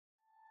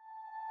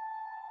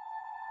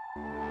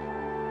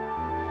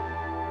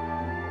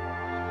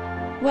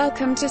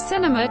Welcome to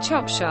Cinema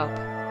Chop Shop.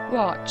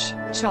 Watch,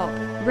 chop,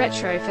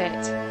 retrofit.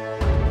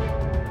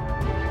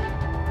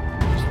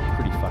 It's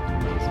pretty fucking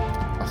amazing.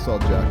 I saw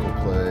Jackal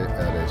play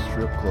at a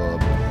strip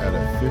club at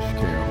a fish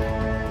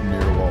camp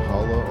near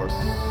Walhalla or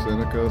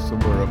Seneca,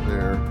 somewhere up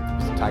there.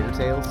 Was it Tiger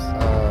Tails?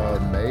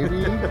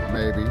 Maybe.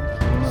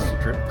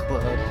 Strip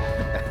club.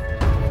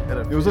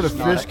 It was at a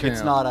fish camp.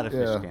 It's not at a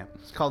fish camp.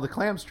 It's called the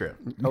Clam Strip.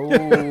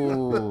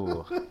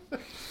 Oh.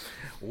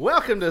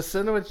 Welcome to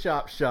Cinema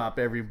Chop Shop,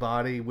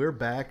 everybody. We're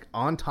back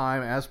on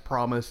time as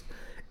promised,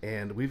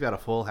 and we've got a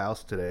full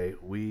house today.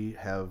 We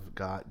have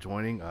got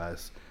joining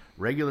us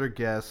regular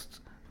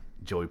guest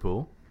Joey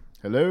Poole.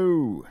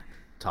 Hello.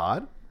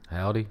 Todd.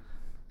 Howdy.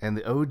 And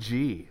the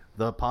OG,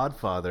 the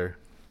Podfather,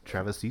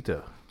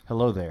 Travisito.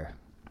 Hello there.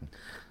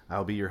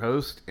 I'll be your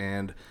host,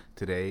 and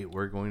today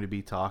we're going to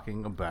be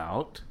talking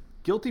about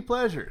guilty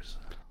pleasures.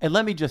 And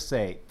let me just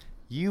say,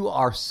 you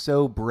are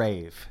so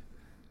brave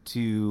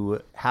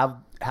to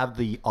have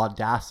the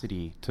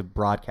audacity to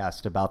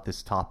broadcast about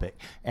this topic.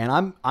 And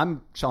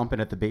I'm chomping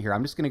at the bit here.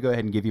 I'm just going to go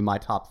ahead and give you my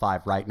top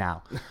 5 right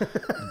now.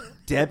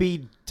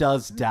 Debbie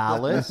does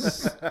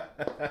Dallas.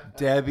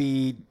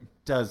 Debbie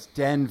does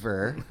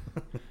Denver.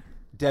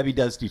 Debbie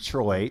does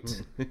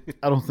Detroit.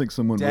 I don't think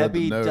someone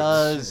Debbie read the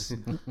notes. does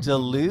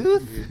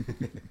Duluth.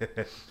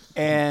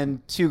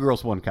 And 2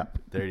 Girls, 1 Cup.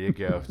 There you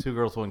go. 2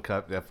 Girls, 1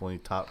 Cup definitely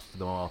tops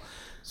them all.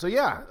 So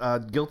yeah,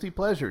 guilty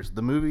pleasures.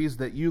 The movies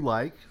that you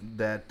like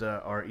that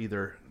are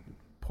either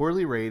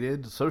poorly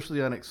rated,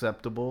 socially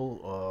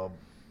unacceptable,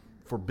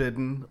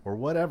 forbidden, or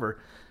whatever,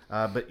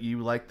 but you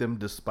like them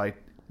despite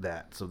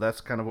that. So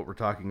that's kind of what we're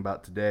talking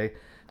about today.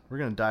 We're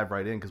going to dive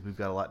right in because we've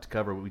got a lot to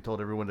cover. We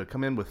told everyone to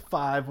come in with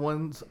 5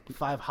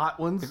 hot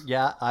ones.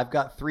 Yeah, I've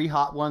got 3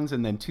 hot ones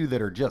and then 2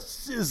 that are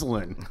just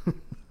sizzling.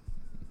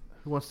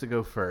 Who wants to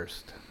go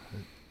first?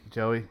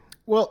 Joey?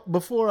 Well,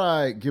 before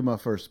I give my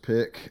first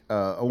pick,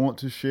 I want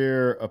to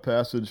share a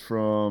passage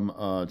from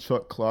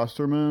Chuck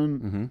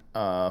Klosterman.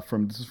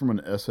 This is from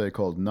an essay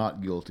called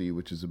Not Guilty,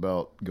 which is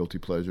about guilty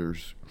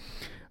pleasures.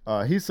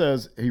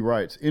 He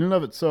writes, in and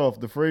of itself,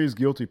 the phrase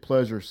guilty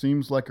pleasure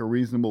seems like a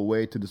reasonable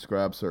way to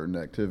describe certain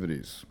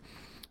activities.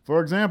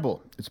 For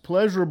example, it's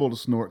pleasurable to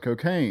snort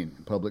cocaine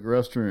in public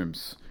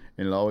restrooms,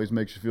 and it always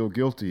makes you feel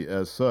guilty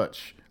as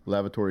such.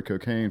 Lavatory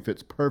cocaine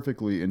fits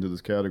perfectly into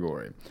this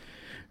category.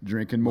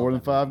 Drinking more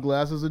than 5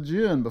 glasses of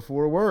gin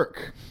before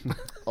work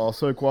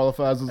also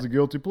qualifies as a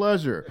guilty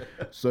pleasure.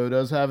 So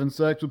does having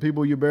sex with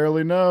people you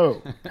barely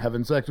know,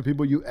 having sex with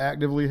people you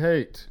actively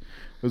hate.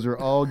 Those are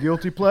all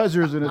guilty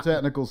pleasures in a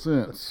technical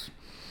sense.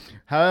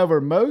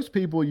 However, most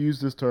people use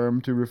this term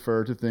to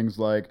refer to things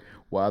like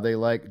why they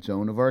like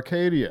Joan of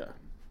Arcadia,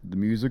 the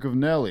music of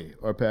Nelly,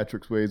 or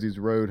Patrick Swayze's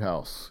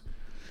Roadhouse.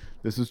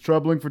 This is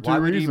troubling for 2 reasons. Why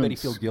would anybody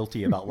feel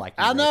guilty about liking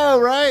I know,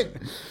 right?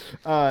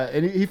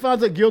 And he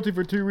finds it guilty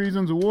for 2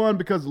 reasons. One,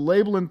 because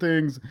labeling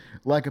things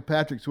like a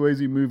Patrick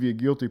Swayze movie a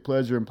guilty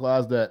pleasure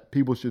implies that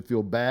people should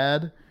feel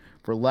bad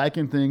for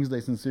liking things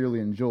they sincerely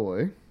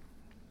enjoy.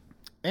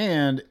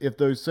 And if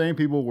those same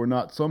people were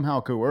not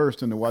somehow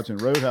coerced into watching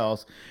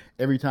Roadhouse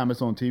every time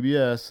it's on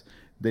TBS,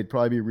 they'd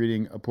probably be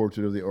reading A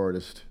Portrait of the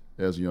Artist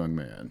as a young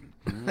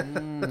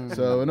man.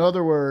 So, in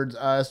other words,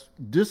 I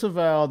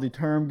disavow the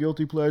term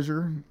guilty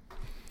pleasure.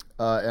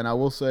 And I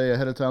will say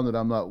ahead of time that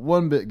I'm not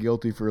one bit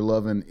guilty for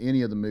loving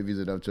any of the movies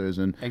that I've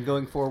chosen. And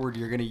going forward,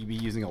 you're going to be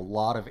using a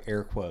lot of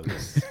air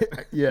quotes.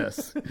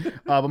 Yes.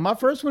 But my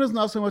first one is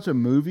not so much a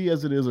movie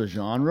as it is a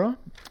genre.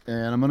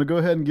 And I'm going to go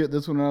ahead and get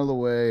this one out of the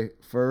way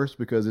first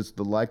because it's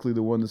likely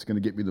the one that's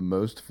going to get me the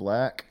most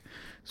flack,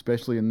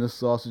 especially in this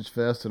sausage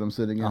fest that I'm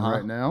sitting in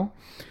right now.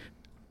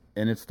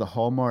 And it's the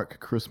Hallmark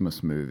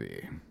Christmas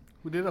movie.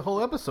 We did a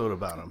whole episode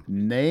about them.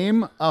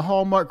 Name a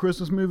Hallmark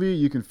Christmas movie.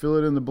 You can fill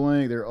it in the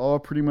blank. They're all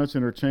pretty much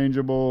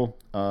interchangeable.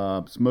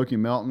 Smoky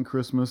Mountain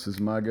Christmas is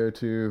my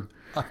go-to.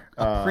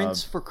 A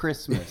Prince for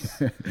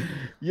Christmas.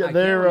 Yeah, I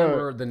they're can't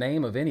remember the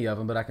name of any of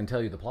them, but I can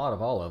tell you the plot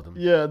of all of them.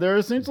 yeah, they're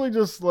essentially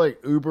just like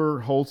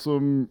uber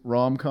wholesome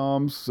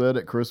rom-coms set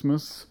at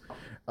Christmas.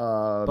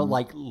 But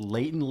like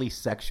latently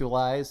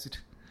sexualized.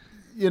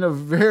 In a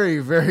very,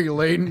 very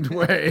latent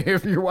way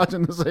if you're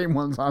watching the same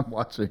ones I'm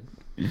watching.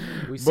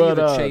 We see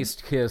the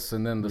chaste kiss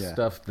and then the yeah.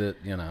 stuff that,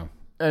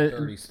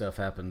 dirty stuff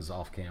happens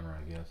off camera,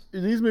 I guess.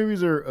 These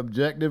movies are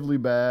objectively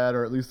bad,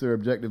 or at least they're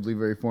objectively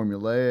very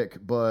formulaic,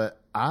 but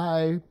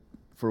I,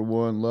 for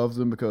one, love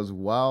them because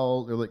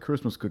while they're like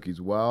Christmas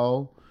cookies,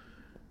 while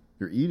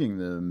you're eating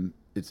them,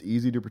 it's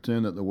easy to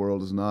pretend that the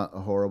world is not a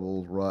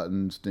horrible,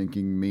 rotten,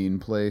 stinking, mean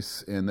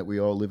place and that we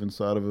all live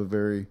inside of a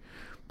very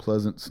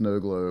pleasant snow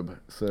globe.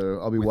 So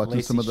I'll be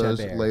watching some of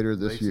those later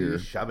this year.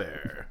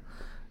 Chabert.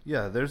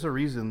 Yeah, there's a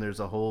reason there's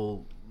a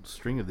whole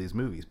string of these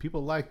movies.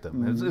 People like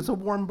them. It's a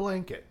warm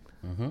blanket.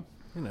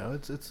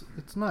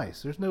 It's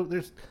nice.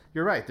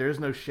 You're right. There is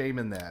no shame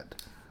in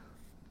that.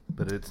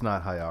 But it's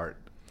not high art.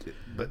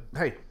 But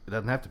hey, it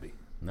doesn't have to be.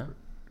 No.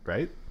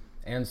 Right?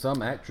 And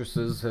some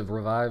actresses have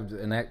revived,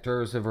 and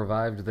actors have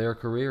revived their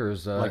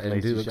careers Like and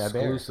Lacey do Chabert.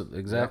 exclusive.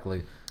 Exactly.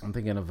 Yep. I'm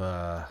thinking of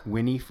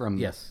Winnie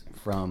from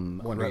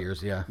Wonder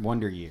Years. Yeah,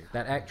 Wonder Year.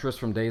 that actress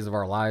from Days of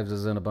Our Lives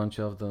is in a bunch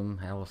of them.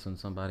 Allison,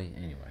 somebody.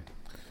 Anyway.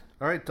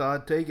 All right,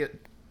 Todd, take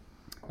it.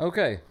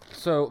 Okay,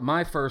 so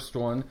my first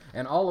one,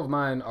 and all of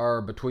mine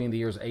are between the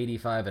years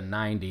 85 and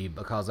 90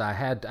 because I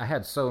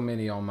had so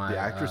many on my. The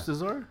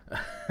actresses are.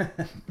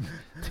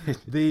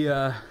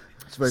 The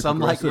It's very Some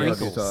like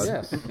progressive of you, wrinkles.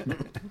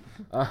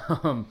 Todd.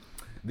 yes.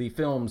 The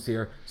films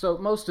here. So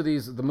most of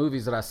the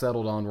movies that I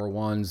settled on were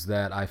ones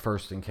that I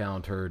first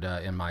encountered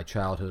in my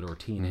childhood or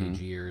teenage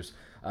years.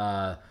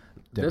 Debbie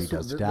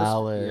Does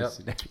Dallas.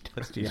 Yep. Debbie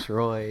Does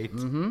Detroit.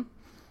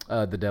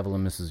 The Devil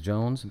and Mrs.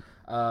 Jones.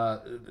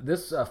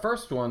 This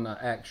first one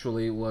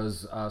actually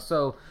was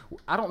so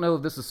I don't know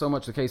if this is so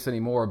much the case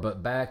anymore,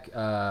 but back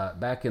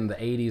in the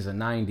 80s and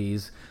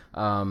 90s,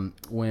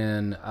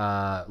 when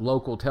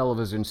local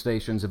television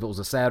stations, if it was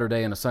a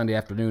Saturday and a Sunday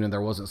afternoon and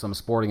there wasn't some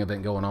sporting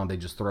event going on, they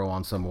just throw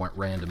on some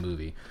random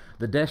movie.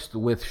 The Death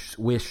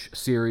Wish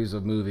series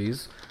of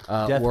movies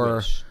Death were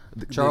Wish.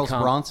 Charles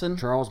Bronson?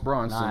 Charles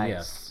Bronson, Nice.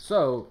 yes.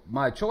 So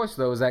my choice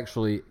though is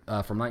actually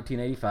from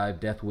 1985,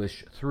 Death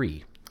Wish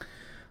 3.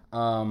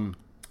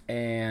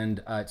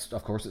 And it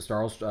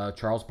stars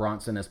Charles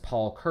Bronson as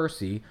Paul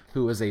Kersey,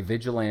 who is a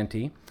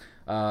vigilante.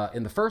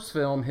 In the first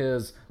film,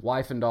 his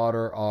wife and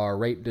daughter are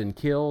raped and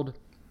killed,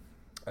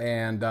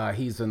 and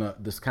he's in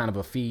this kind of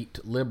effete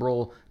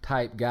liberal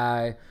type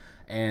guy.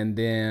 And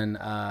then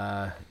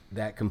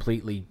that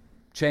completely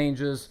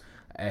changes.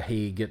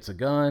 He gets a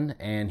gun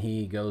and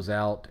he goes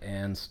out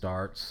and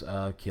starts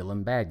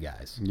killing bad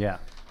guys. Yeah.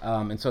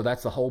 And so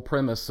that's the whole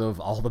premise of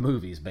all the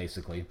movies,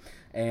 basically.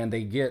 And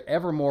they get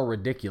ever more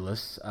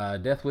ridiculous.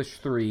 Death Wish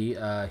 3,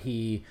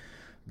 he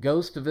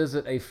goes to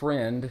visit a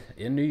friend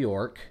in New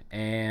York,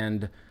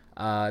 and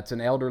it's an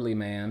elderly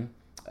man.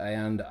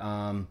 And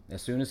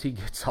as soon as he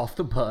gets off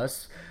the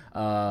bus,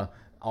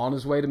 on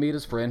his way to meet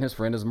his friend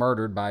is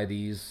murdered by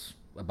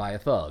a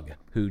thug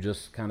who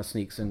just kind of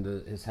sneaks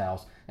into his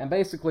house. And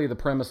basically the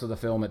premise of the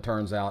film, it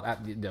turns out,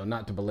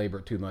 not to belabor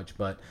it too much,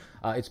 but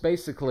it's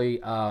basically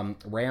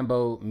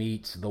Rambo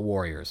meets the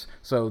Warriors.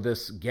 So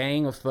this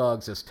gang of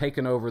thugs has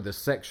taken over this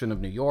section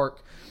of New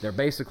York. They're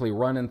basically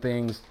running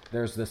things.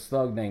 There's this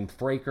thug named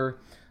Fraker,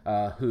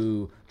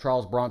 who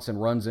Charles Bronson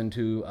runs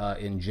into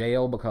in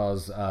jail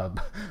because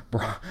the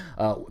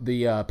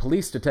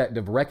police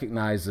detective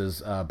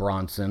recognizes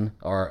Bronson,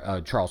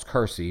 or Charles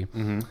Kersey,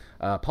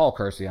 Paul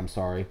Kersey, I'm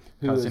sorry,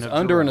 who is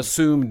under an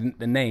assumed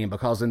name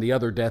because in the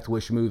other Death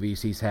Wish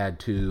movies he's had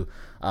to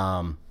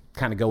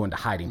kind of go into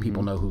hiding.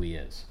 People know who he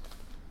is.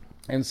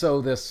 And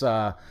so this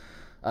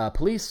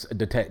police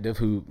detective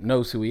who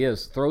knows who he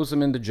is throws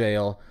him into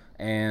jail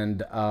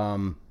and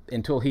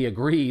until he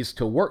agrees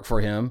to work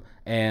for him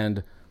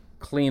and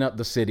clean up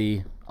the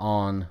city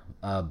on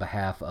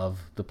behalf of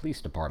the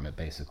police department,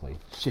 basically.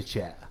 Shit,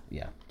 yeah.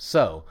 Yeah.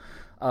 So,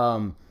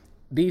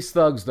 these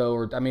thugs,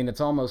 though,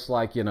 it's almost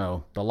like,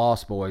 the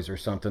Lost Boys or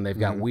something. They've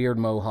got weird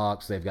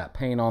mohawks. They've got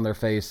paint on their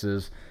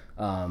faces.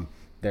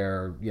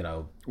 They're,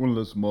 One of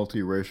those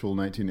multiracial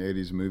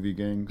 1980s movie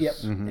gangs. Yep,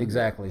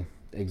 exactly.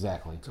 It's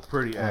a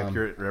pretty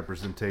accurate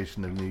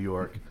representation of New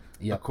York,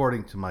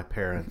 according to my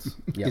parents.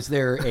 Yep. Is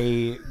there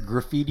a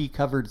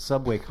graffiti-covered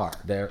subway car?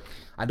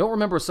 I don't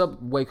remember a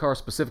subway car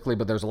specifically,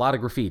 but there's a lot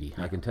of graffiti.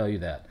 I can tell you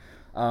that.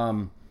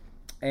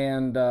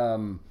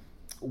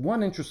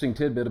 One interesting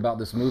tidbit about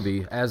this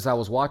movie, as I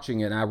was watching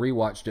it, and I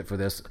rewatched it for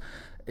this,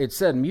 it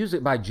said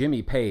music by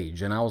Jimmy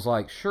Page, and I was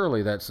like,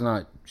 surely that's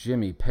not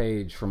Jimmy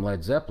Page from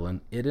Led Zeppelin.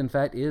 It, in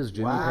fact, is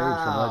Jimmy Page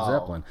from Led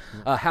Zeppelin.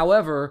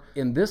 However,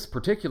 in this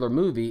particular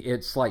movie,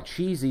 it's like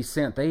cheesy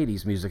synth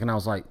 80s music, and I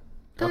was like,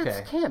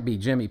 that can't be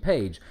Jimmy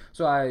Page.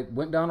 So I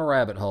went down a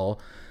rabbit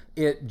hole.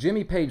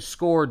 Jimmy Page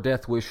scored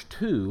Death Wish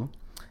 2,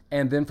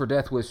 and then for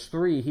Death Wish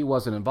 3, he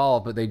wasn't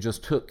involved, but they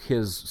just took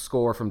his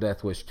score from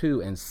Death Wish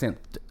 2 and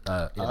synthed it.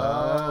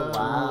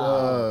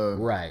 Wow.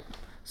 Right.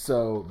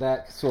 So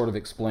that sort of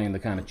explained the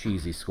kind of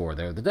cheesy score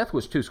there. The Death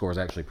Wish 2 score is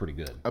actually pretty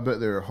good. I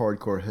bet there are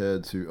hardcore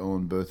heads who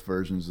own both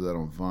versions of that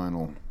on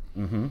vinyl.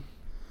 Mm-hmm.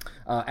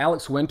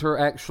 Alex Winter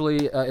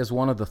actually is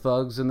one of the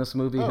thugs in this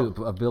movie. Bill and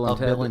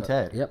Ted. Bill and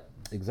Ted. Yep,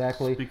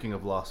 exactly. Speaking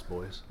of Lost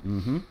Boys.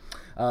 Mm-hmm.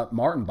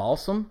 Martin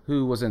Balsam,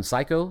 who was in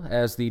Psycho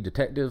as the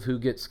detective who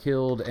gets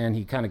killed, and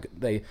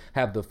they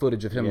have the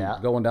footage of him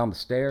going down the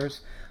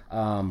stairs. He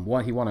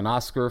won an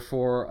Oscar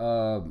for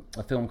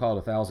a film called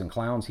 1,000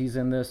 Clowns. He's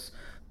in this.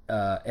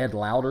 Ed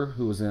Lauder,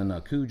 who was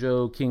in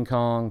Cujo, King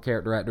Kong,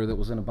 character actor that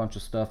was in a bunch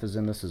of stuff, is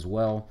in this as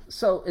well.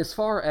 So as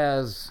far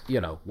as,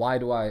 why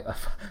do I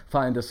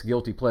find this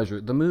guilty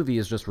pleasure, the movie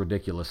is just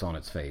ridiculous on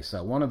its face.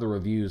 One of the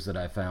reviews that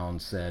I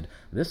found said,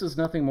 this is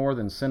nothing more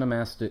than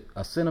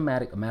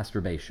cinematic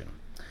masturbation.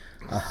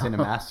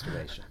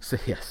 Cinemasturbation. So,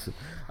 yes.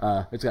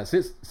 It's got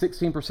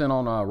 16%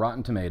 on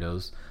Rotten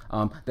Tomatoes.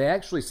 They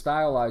actually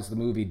stylized the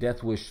movie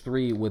Death Wish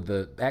 3 with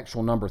the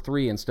actual number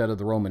 3 instead of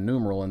the Roman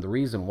numeral, and the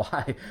reason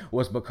why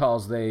was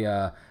because they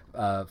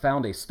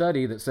found a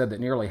study that said that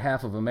nearly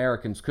half of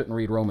Americans couldn't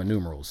read Roman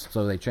numerals,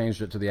 so they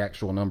changed it to the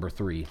actual number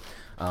 3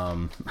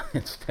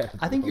 instead of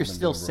I think you're Roman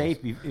still numerals.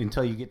 safe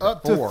until you get to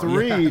Up 4. to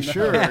 3,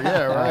 sure,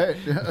 yeah, right.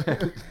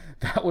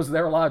 That was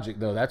their logic,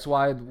 though. That's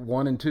why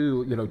 1 and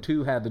 2,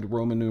 2 had the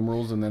Roman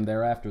numerals, and then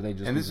thereafter they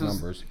just And used this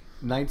was numbers.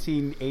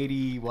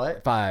 1980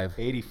 what? 5.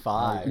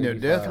 85.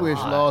 Death Wish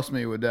lost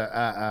me with that.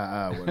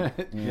 Wasn't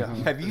it? Yeah.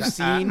 Have you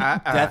seen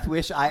Death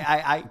Wish?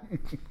 I.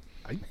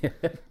 All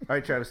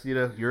right,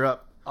 Travisito, you're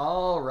up.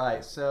 All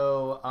right.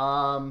 So,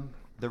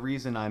 the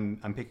reason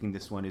I'm picking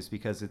this one is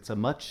because it's a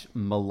much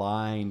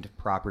maligned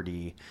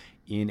property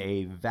in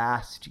a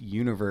vast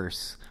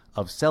universe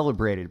of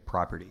celebrated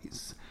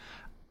properties.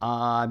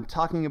 I'm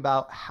talking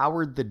about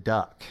Howard the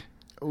Duck.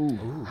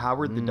 Ooh.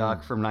 Howard the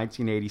Duck from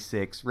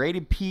 1986,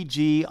 rated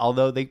PG,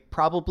 although they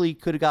probably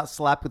could have got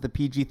slapped with a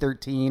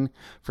PG-13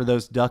 for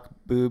those duck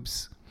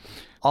boobs.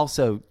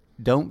 Also,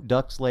 don't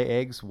ducks lay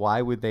eggs?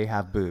 Why would they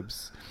have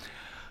boobs?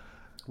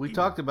 We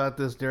talked about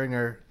this during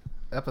our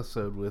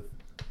episode with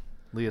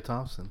Leah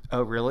Thompson.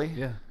 Oh, really?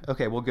 Yeah.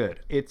 Okay, well,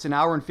 good. It's an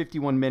hour and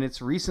 51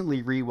 minutes.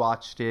 Recently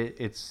rewatched it.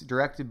 It's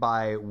directed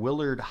by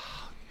Willard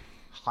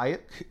Huyck,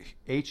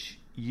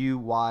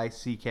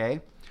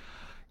 Huyck.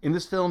 In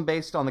this film,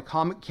 based on the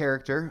comic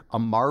character, a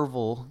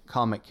Marvel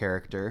comic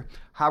character,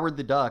 Howard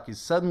the Duck is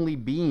suddenly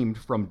beamed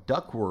from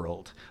Duck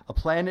World, a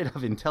planet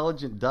of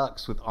intelligent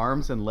ducks with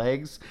arms and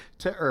legs,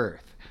 to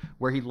Earth,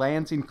 where he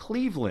lands in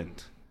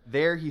Cleveland.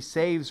 There he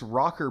saves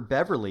Rocker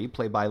Beverly,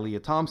 played by Leah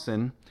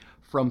Thompson,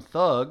 from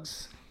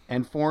thugs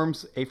and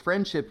forms a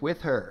friendship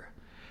with her.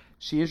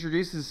 She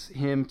introduces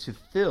him to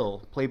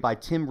Phil, played by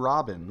Tim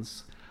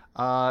Robbins,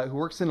 who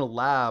works in a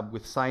lab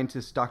with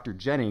scientist Dr.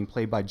 Jennings,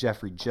 played by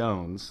Jeffrey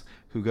Jones,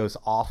 who goes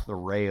off the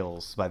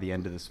rails by the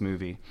end of this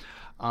movie.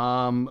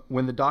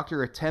 When the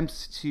doctor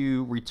attempts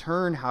to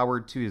return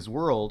Howard to his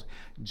world,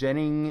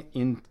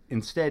 Jennings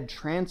instead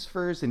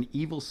transfers an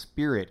evil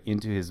spirit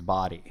into his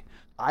body.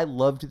 I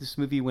loved this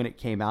movie when it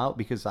came out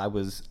because I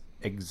was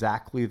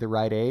exactly the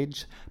right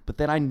age, but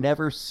then I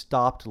never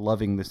stopped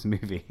loving this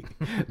movie.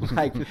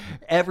 Like,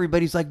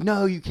 everybody's like,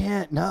 no, you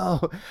can't,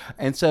 no.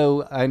 And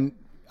so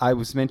I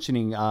was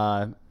mentioning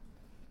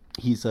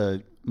he's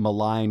a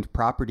maligned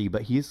property,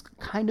 but he's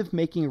kind of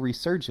making a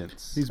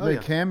resurgence. He's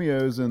made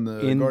cameos in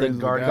the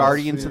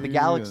Guardians of the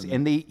Galaxy,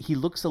 and he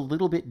looks a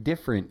little bit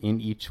different in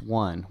each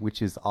one,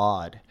 which is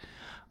odd.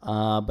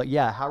 But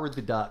yeah, Howard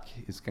the Duck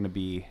is going to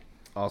be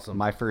awesome.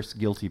 My first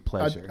guilty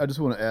pleasure. I just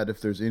want to add,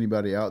 if there's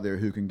anybody out there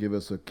who can give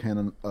us a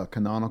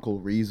canonical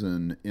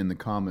reason in the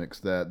comics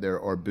that there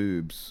are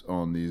boobs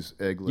on these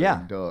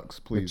egg-laying ducks,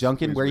 please.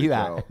 Junkin, where you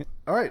at?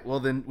 All right, well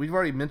then, we've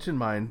already mentioned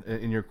mine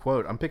in your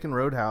quote. I'm picking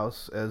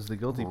Roadhouse as the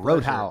guilty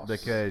Roadhouse.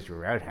 pleasure because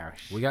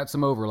Roadhouse. We got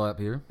some overlap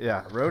here.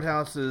 Yeah,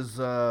 Roadhouse is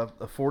a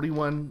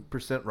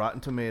 41%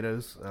 Rotten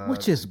Tomatoes,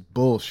 which is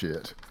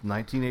bullshit.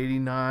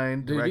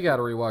 1989. Dude, you got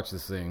to rewatch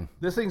this thing.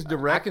 This thing's I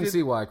directed. can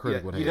see why a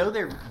critic would hate You know it.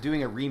 they're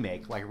doing a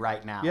remake like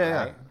right now,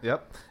 Yeah, right?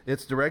 yep.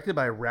 It's directed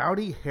by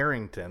Rowdy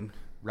Harrington.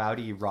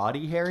 Roddy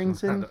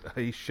Harrington?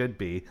 He should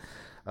be.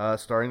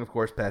 Starring, of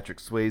course, Patrick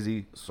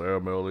Swayze,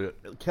 Sam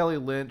Elliott, Kelly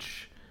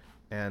Lynch,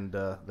 and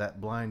that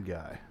blind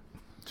guy.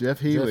 Jeff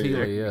Healey. Jeff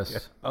Healey,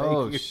 yes.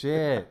 Oh,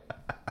 shit.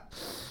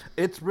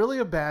 It's really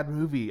a bad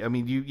movie. I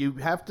mean, you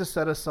have to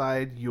set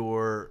aside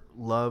your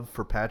love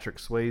for Patrick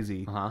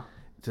Swayze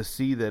to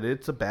see that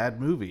it's a bad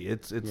movie.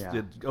 It's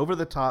over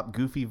the top,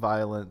 goofy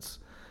violence,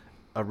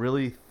 a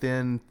really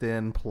thin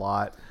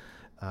plot.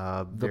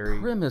 The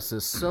premise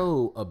is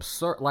so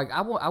absurd. Like,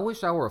 I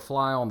wish I were a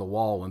fly on the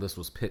wall when this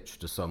was pitched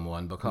to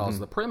someone, because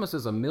the premise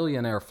is a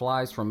millionaire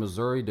flies from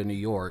Missouri to New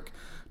York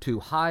to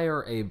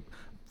hire a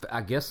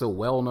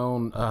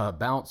well-known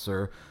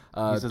bouncer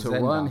to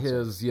run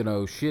his,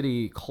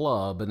 shitty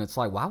club. And it's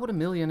like, why would a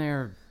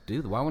millionaire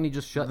do that? Why wouldn't he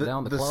just shut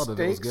down the club if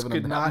it was giving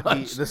him that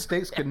much? The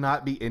stakes could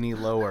not be any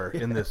lower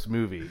in this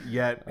movie.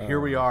 Yet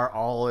here we are,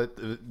 all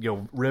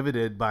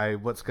riveted by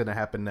what's going to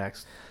happen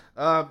next.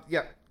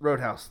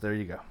 Roadhouse. There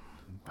you go.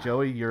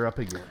 Joey, you're up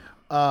again.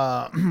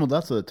 Well,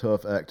 that's a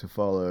tough act to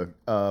follow.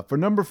 For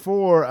number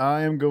 4,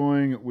 I am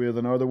going with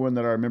another one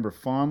that I remember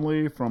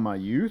fondly from my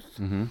youth.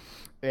 Mm-hmm.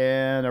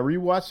 And I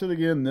rewatched it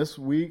again this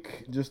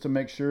week just to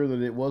make sure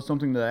that it was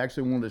something that I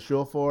actually wanted to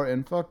show for.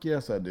 And fuck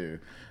yes, I do.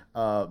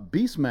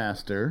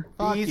 Beastmaster.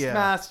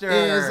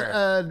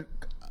 Beastmaster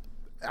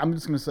I'm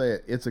just going to say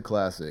it. It's a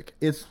classic.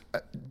 It's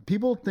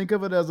people think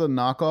of it as a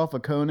knockoff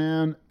of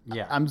Conan.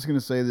 Yeah. I'm just going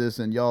to say this,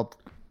 and y'all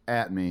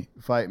at me,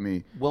 fight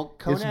me. Well,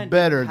 Conan it's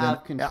better didn't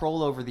have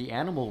control over the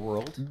animal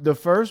world. The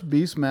first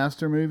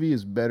Beastmaster movie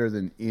is better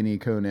than any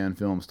Conan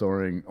film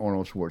starring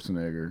Arnold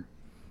Schwarzenegger.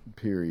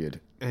 Period.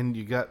 And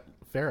you got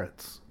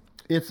ferrets.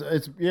 It's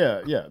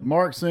yeah.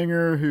 Mark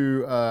Singer,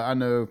 who I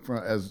know from,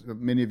 as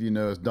many of you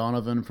know, as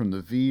Donovan from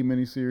the V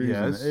miniseries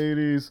in the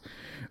 80s.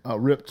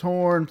 Rip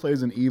Torn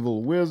plays an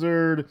evil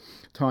wizard.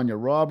 Tanya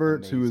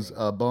Roberts, who is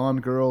a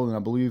Bond girl, and I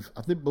believe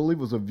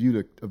was a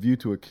View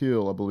to a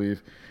Kill, I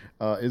believe,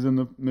 is in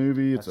the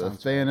movie. It's a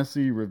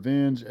fantasy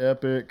revenge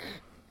epic.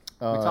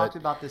 We talked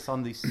about this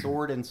on the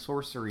Sword and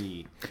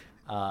Sorcery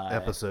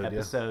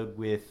episode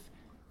with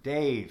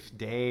Dave.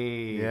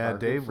 Our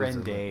good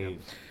friend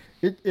Dave.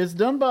 It's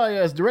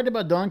directed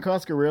by Don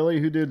Coscarelli,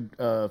 who did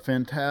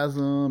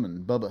Phantasm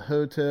and Bubba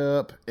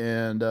Hotep,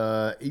 and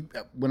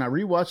when I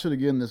rewatched it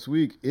again this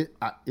week,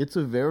 it's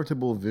a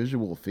veritable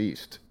visual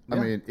feast. Yeah. I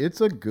mean,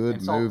 it's a good movie.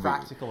 It's all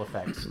practical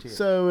effects too.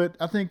 So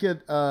I don't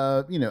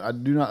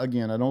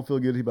feel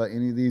guilty about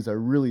any of these. I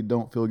really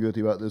don't feel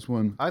guilty about this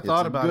one. I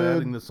thought about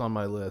adding this on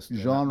my list.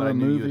 Genre but I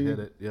knew movie, you'd hit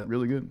it. Yep.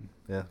 Really good.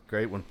 Yeah,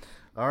 great one.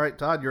 All right,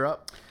 Todd, you're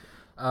up.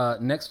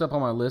 Next up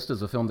on my list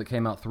is a film that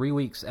came out 3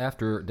 weeks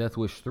after Death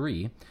Wish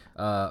 3,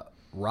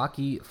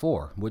 Rocky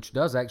IV, which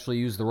does actually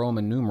use the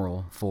Roman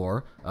numeral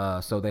 4,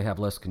 so they have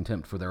less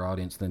contempt for their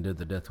audience than did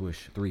the Death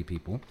Wish 3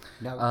 people.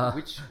 Now,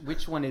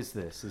 which one is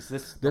this? Is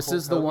this this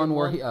is the one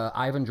where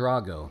Ivan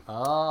Drago.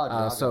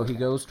 So he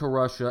goes to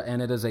Russia,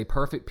 and it is a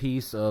perfect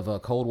piece of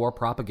Cold War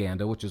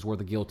propaganda, which is where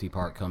the guilty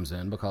part comes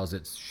in, because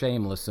it's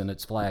shameless and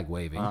it's flag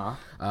waving.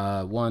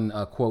 One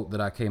quote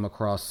that I came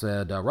across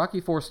said, Rocky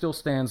IV still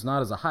stands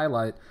not as a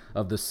highlight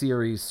of the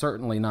series,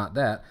 certainly not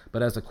that,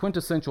 but as a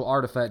quintessential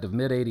artifact of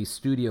mid-'80s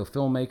studio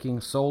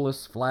filmmaking,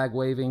 soulless,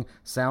 flag-waving,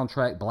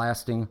 soundtrack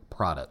blasting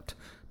product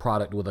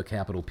with a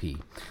capital P.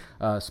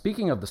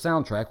 Speaking of the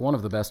soundtrack, one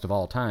of the best of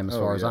all time as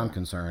far as I'm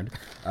concerned.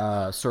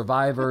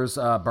 Survivor's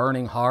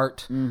Burning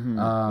Heart,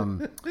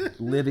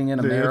 Living in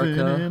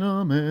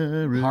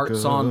America,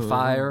 Hearts on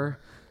Fire,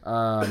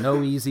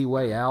 No Easy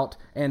Way Out.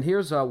 And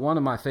here's one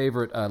of my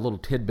favorite little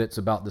tidbits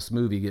about this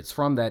movie. It's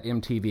from that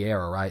MTV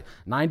era, right?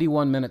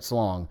 91 minutes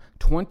long,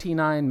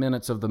 29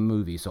 minutes of the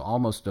movie, so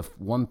almost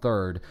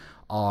one-third,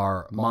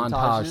 are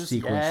montage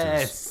sequences.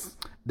 Yes.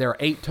 There are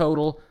 8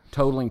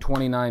 totaling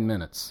 29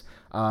 minutes.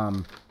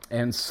 And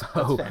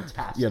so,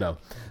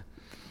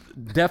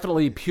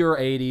 definitely pure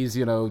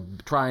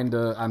 80s, trying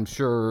to, I'm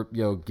sure,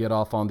 get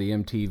off on the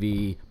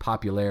MTV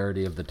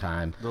popularity of the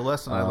time. The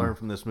lesson I learned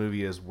from this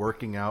movie is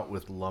working out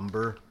with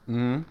lumber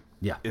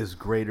is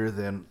greater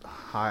than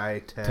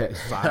high-tech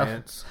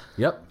science.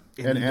 Yep.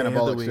 And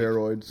anabolic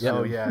steroids. Yep.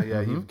 Oh,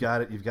 yeah. You've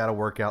got to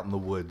work out in the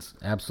woods.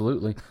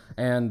 Absolutely.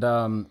 And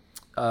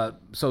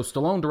so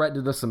Stallone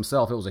directed this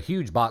himself. It was a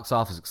huge box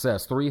office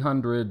success.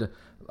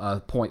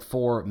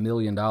 $300.4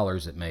 million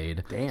it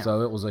made. Damn.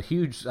 So it was a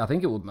huge. I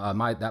think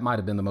that might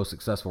have been the most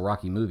successful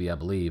Rocky movie, I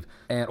believe.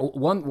 And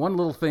one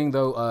little thing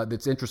though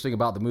that's interesting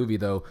about the movie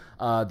though,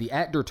 the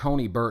actor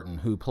Tony Burton,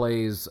 who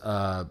plays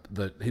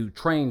who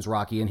trains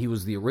Rocky, and he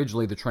was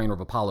originally the trainer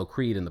of Apollo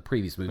Creed in the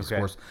previous movie. Okay. Of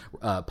course,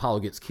 Apollo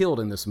gets killed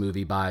in this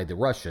movie by the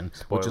Russian,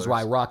 which is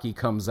why Rocky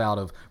comes out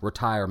of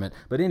retirement.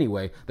 But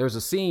anyway, there's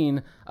a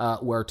scene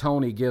where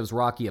Tony gives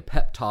Rocky a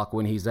pep talk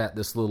when he's at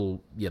this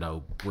little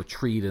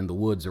retreat in the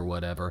woods or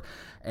whatever.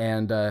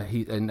 And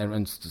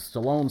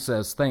Stallone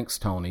says, "Thanks,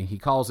 Tony." He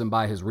calls him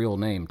by his real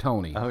name,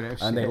 Tony. Oh, no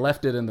shit. And they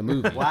left it in the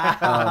movie.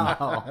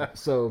 Wow.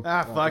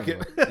 Fuck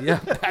it. Yeah,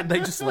 they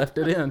just left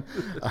it in.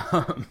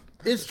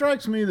 It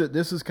strikes me that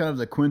this is kind of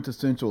the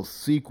quintessential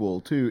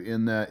sequel too,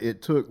 in that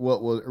it took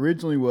what was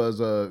originally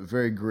a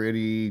very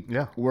gritty,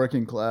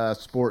 working class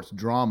sports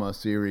drama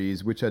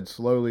series, which had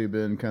slowly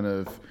been kind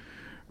of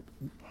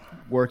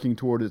working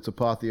toward its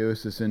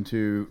apotheosis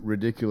into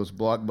ridiculous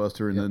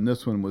blockbuster, and then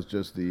this one was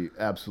just the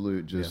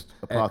absolute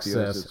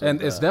apotheosis. Excess.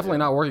 And it's definitely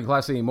not working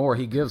class anymore.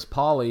 He gives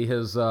Paulie,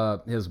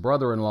 his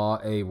brother-in-law,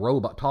 a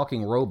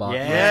talking robot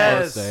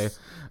Yes. for his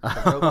birthday.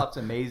 The robot's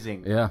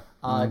amazing. Yeah.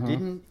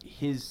 Didn't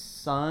his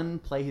son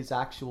play his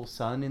actual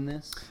son in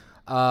this?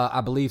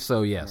 I believe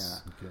so,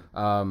 yes.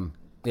 Yeah. Okay.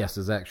 Yes,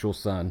 his actual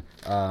son,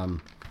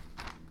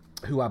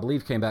 who I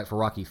believe came back for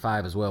Rocky V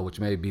as well, which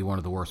may be one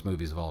of the worst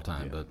movies of all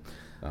time. But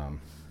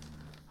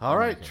all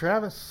right,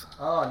 Travis.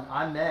 Oh, and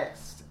I'm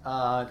next.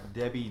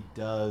 Debbie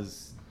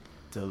does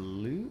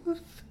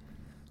Duluth?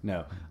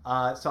 No.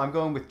 So I'm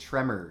going with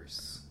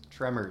Tremors.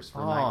 Tremors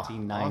from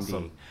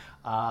 1990.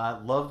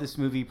 Awesome. Love this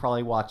movie.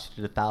 Probably watched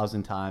it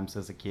 1,000 times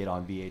as a kid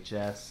on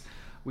VHS.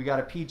 We got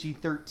a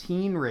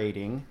PG-13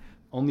 rating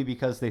only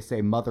because they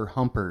say mother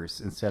humpers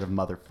instead of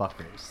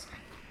motherfuckers.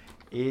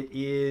 It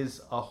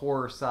is a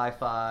horror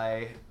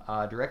sci-fi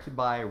directed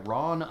by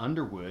Ron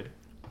Underwood.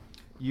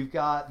 You've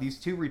got these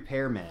 2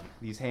 repairmen,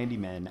 these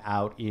handymen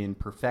out in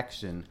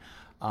Perfection,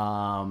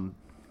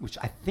 which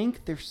I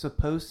think they're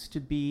supposed to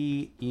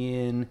be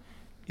in,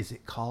 is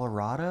it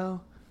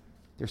Colorado?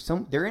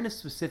 They're in a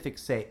specific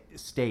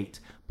state,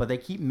 but they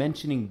keep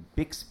mentioning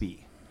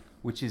Bixby,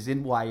 which is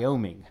in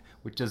Wyoming,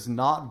 which does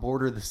not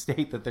border the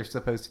state that they're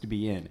supposed to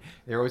be in.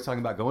 They're always talking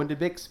about going to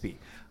Bixby.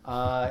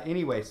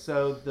 Anyway,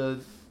 so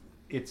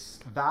it's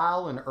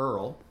Val and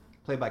Earl,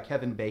 played by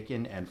Kevin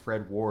Bacon and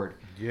Fred Ward.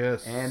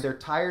 Yes. And they're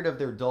tired of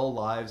their dull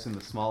lives in the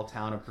small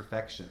town of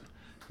Perfection.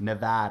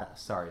 Nevada.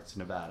 Sorry, it's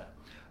Nevada.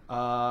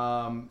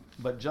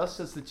 But just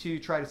as the two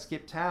try to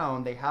skip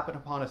town, they happen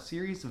upon a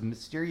series of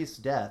mysterious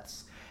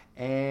deaths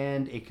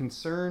and a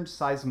concerned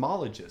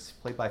seismologist,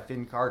 played by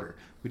Finn Carter.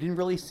 We didn't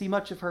really see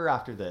much of her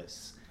after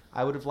this.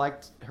 I would have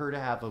liked her to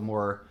have a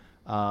more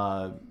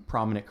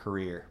prominent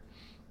career.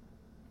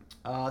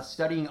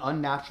 Studying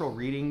unnatural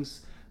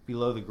readings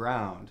below the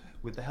ground.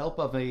 With the help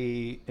of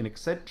an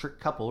eccentric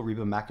couple,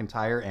 Reba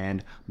McEntire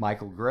and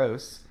Michael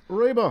Gross,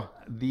 Reba.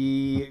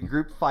 the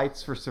group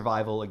fights for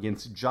survival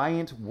against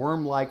giant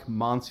worm-like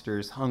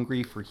monsters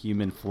hungry for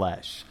human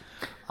flesh.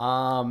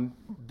 The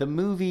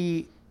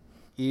movie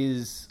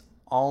is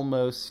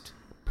almost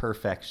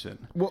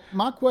perfection. Well,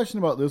 my question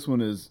about this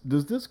one is: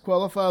 does this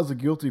qualify as a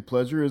guilty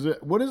pleasure?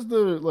 What is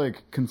the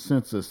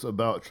consensus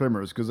about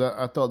Tremors? Because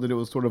I thought that it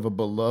was sort of a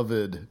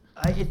beloved.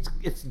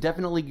 It's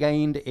definitely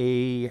gained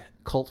a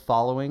cult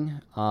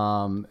following,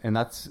 and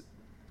that's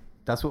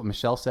what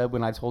Michelle said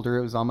when I told her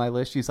it was on my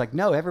list. She's like,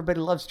 "No, everybody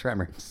loves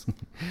Tremors,"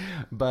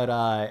 but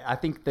I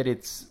think that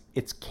it's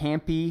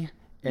campy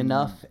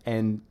enough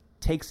and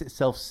takes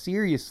itself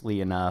seriously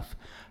enough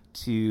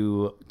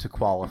to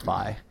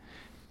qualify.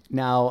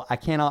 Now, I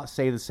cannot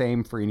say the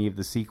same for any of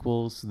the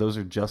sequels. Those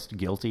are just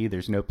guilty.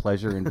 There's no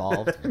pleasure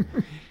involved.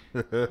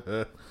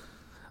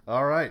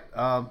 All right.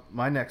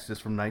 My next is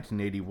from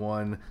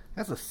 1981. It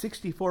has a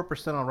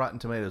 64% on Rotten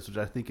Tomatoes, which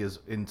I think is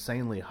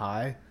insanely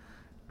high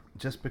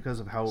just because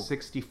of how...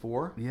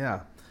 64?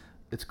 Yeah.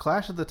 It's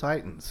Clash of the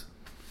Titans.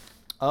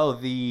 Oh,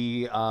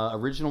 the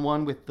original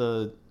one with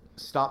the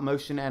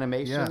stop-motion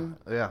animation?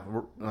 Yeah.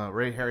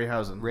 Ray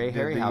Harryhausen. Ray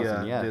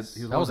Harryhausen, yes.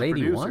 He was That was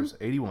 81?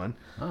 81.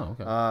 Oh,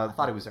 okay. I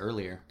thought it was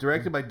earlier.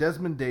 Directed by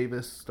Desmond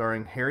Davis,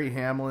 starring Harry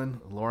Hamlin,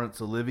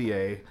 Laurence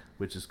Olivier,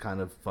 which is kind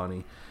of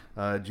funny,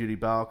 Judy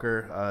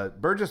Bowker,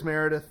 Burgess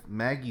Meredith,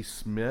 Maggie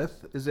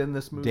Smith is in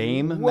this movie.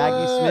 Dame What?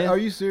 Maggie Smith? Are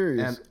you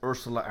serious? And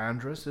Ursula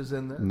Andress is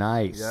in this.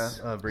 Nice.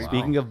 Yeah.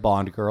 Speaking of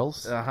Bond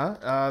girls.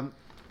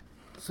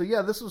 So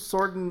yeah, this was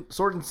sword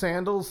and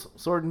sandals,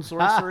 sword and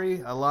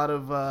sorcery. A lot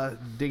of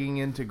digging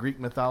into Greek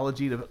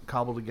mythology to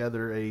cobble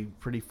together a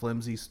pretty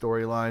flimsy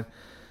storyline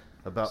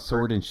about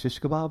Sword and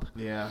shish kebab?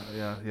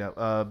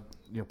 Yeah.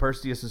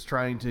 Perseus is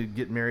trying to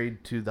get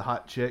married to the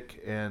hot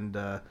chick, and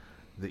the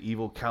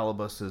evil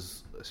Calibus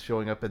is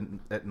showing up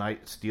at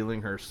night,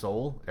 stealing her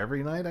soul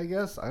every night. I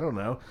guess, I don't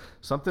know,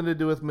 something to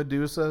do with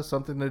Medusa,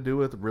 something to do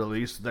with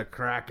release the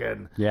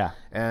Kraken. Yeah.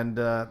 And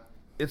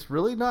it's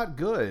really not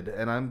good,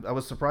 and I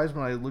was surprised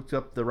when I looked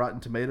up the Rotten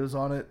Tomatoes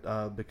on it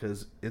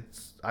because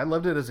I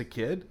loved it as a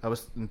kid. I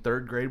was in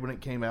 3rd grade when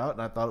it came out,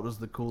 and I thought it was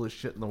the coolest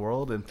shit in the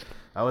world, and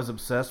I was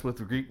obsessed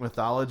with Greek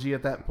mythology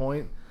at that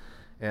point.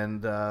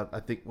 And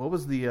I think, what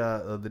was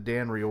the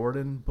Dan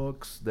Riordan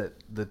books that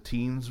the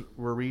teens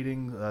were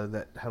reading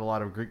that had a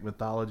lot of Greek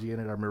mythology in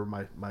it? I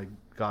remember my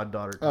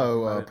goddaughter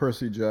talking about it.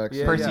 Percy Jackson.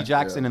 Yeah, Percy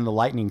Jackson and the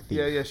Lightning Thief.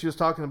 Yeah, she was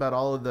talking about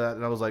all of that,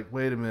 and I was like,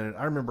 wait a minute,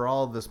 I remember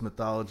all of this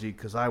mythology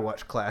because I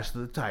watched Clash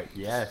of the Titans.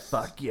 Yes.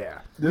 Fuck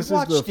yeah. This We is the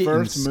watched it in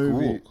first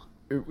movie.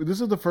 school.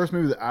 This is the first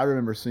movie that I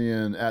remember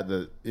seeing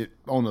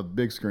on the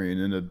big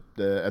screen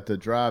at the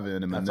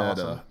drive-in in That's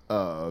Minetta.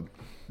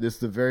 This is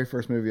the very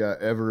first movie I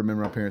ever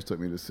remember my parents took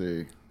me to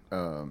see.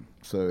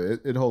 So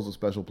it holds a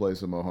special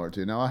place in my heart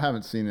too. Now I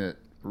haven't seen it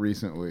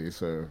recently,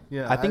 so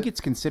Yeah, I think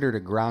it's considered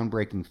a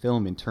groundbreaking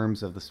film in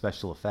terms of the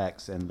special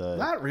effects and the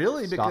not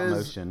really, stop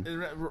because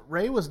motion.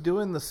 Ray was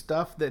doing the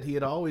stuff that he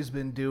had always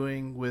been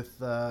doing with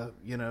the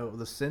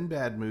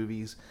Sinbad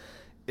movies.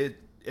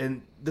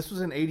 And this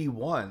was in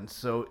 81,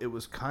 so it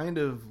was kind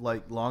of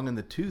like long in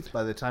the tooth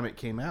by the time it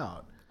came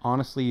out.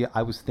 Honestly,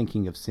 I was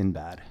thinking of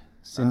Sinbad.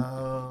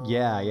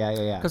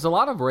 Yeah. Because a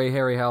lot of Ray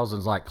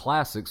Harryhausen's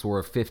classics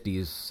were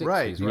 50s, 60s, Right,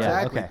 right?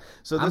 exactly. okay.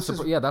 So that's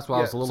why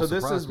I was a little So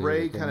this surprised is that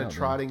Ray it came kind of out then.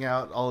 trotting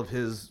out all of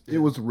his. it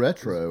was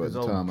retro his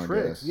at the old time, I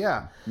tricks. guess.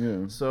 Yeah.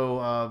 Yeah. So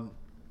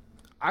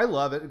I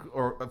love it,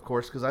 of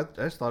course, because I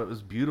just thought it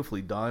was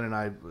beautifully done, and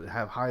I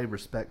have high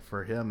respect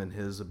for him and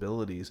his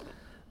abilities.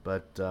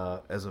 But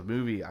as a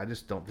movie, I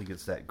just don't think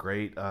it's that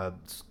great.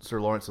 Sir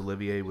Laurence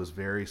Olivier was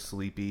very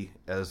sleepy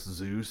as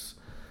Zeus,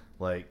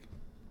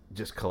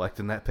 just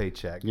collecting that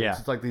paycheck. Yeah.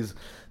 It's like these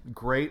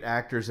great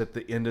actors at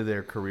the end of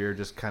their career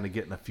just kind of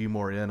getting a few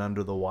more in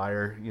under the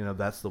wire.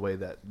 That's the way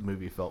that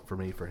movie felt for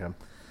me, for him.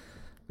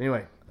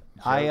 Anyway.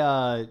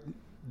 I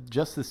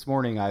just this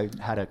morning I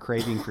had a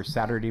craving for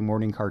Saturday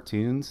morning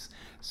cartoons,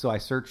 so I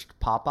searched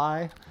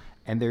Popeye,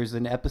 and there's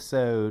an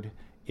episode.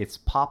 It's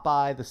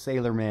Popeye the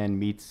Sailor Man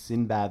meets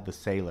Sinbad the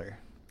Sailor.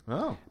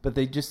 Oh. But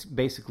they just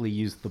basically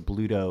used the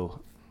Bluto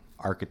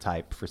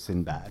archetype for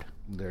Sinbad.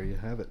 There you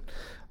have it.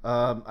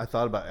 I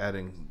thought about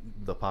adding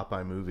the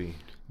Popeye movie.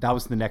 That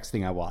was the next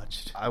thing I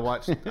watched. I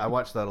watched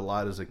that a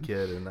lot as a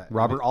kid, and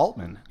Robert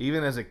Altman.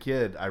 Even as a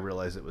kid, I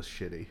realized it was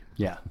shitty.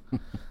 Yeah.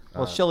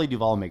 Well, Shelley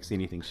Duvall makes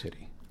anything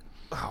shitty.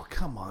 Oh,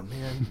 come on,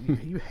 man!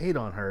 You hate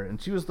on her,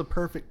 and she was the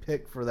perfect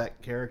pick for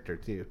that character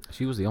too.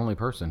 She was the only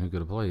person who could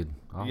have played.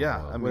 Yeah,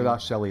 I What mean, about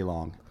Shelley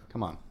Long?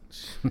 Come on.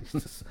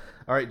 Jesus.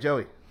 All right,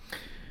 Joey.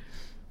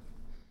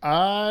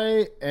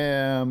 I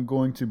am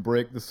going to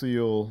break the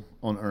seal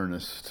on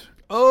Ernest.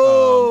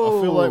 Oh,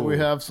 I feel like we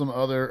have some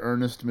other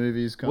Ernest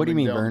movies coming What do you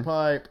mean, down Vern? the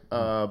pipe.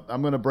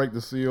 I'm going to break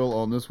the seal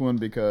on this one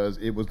because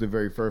it was the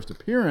very first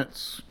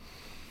appearance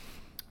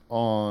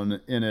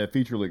in a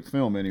feature-length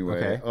film, anyway,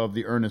 Okay. of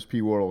the Ernest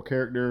P. Worrell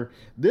character.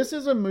 This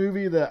is a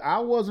movie that I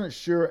wasn't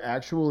sure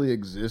actually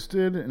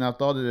existed, and I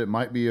thought that it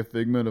might be a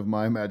figment of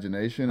my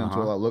imagination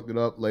until I looked it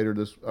up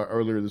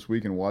earlier this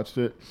week and watched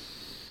it.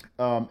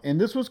 And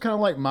this was kind of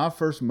like my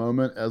first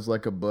moment as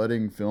like a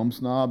budding film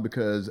snob,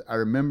 because I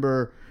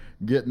remember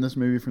getting this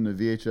movie from the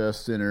VHS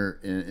Center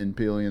in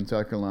Peoria,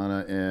 South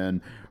Carolina,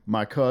 and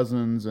my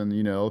cousins and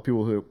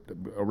people who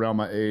around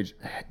my age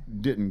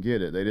didn't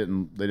get it. They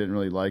didn't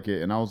really like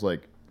it, and I was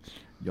like,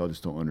 y'all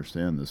just don't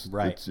understand this.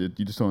 Right. You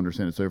just don't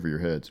understand. It's over your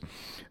heads.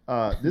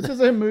 This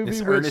is a movie.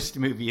 This Ernest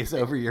movie is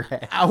over your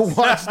head. I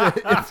watched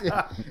it.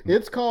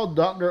 It's called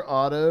Dr.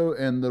 Otto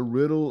and the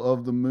Riddle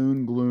of the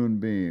Moon Gloom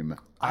Beam.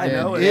 I And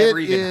know, it never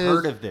even is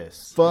heard of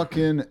this.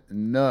 Fucking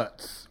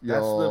nuts,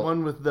 That's y'all. the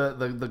one with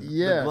the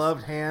Yes.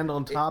 gloved hand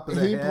on top of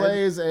the He head.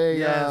 plays a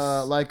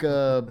Yes. like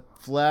a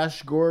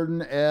Flash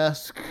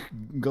Gordon-esque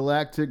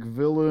galactic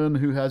villain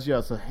who has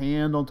a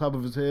hand on top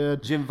of his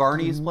head. Jim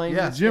Varney is playing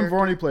Yeah, this Jim character?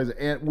 Varney plays it,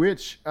 and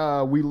which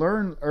we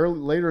learn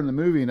later in the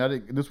movie,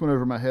 and this went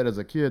over my head as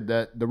a kid,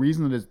 that the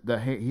reason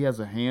that he has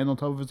a hand on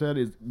top of his head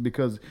is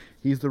because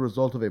he's the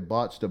result of a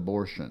botched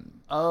abortion.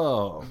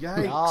 Oh,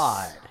 Yikes.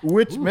 God.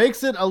 Which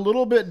makes it a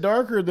little bit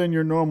darker than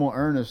your normal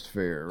Ernest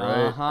fare,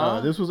 right?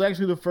 Uh-huh. This was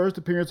actually the first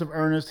appearance of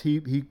Ernest.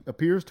 He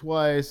appears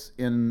twice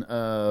in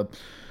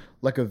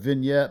like a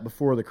vignette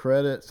before the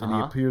credits, and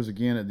he appears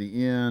again at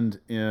the end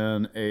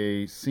in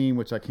a scene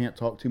which I can't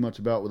talk too much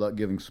about without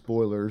giving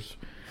spoilers.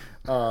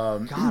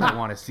 God, I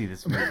want to see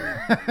this movie.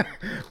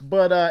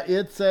 But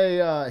it's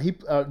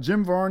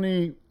Jim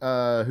Varney,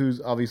 who's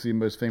obviously the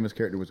most famous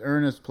character was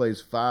Ernest, plays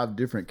 5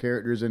 different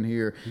characters in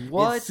here.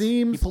 What? It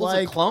seems he pulls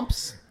like a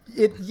clumps?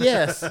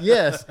 yes.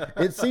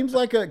 It seems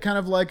like a kind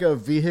of like a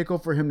vehicle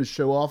for him to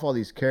show off all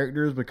these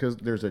characters, because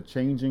there's a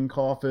changing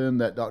coffin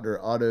that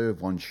Dr. Otto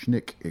von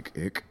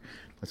Schnick-ick.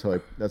 That's how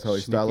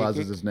he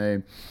stylizes his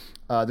name.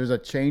 There's a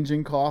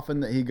changing coffin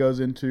that he goes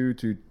into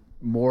to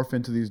morph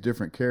into these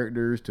different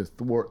characters to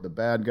thwart the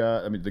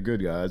the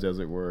good guys, as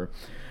it were.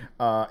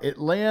 It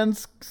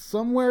lands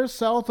somewhere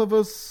south of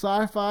a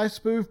sci-fi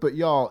spoof, but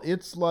y'all,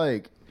 it's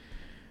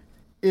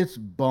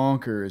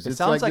bonkers. It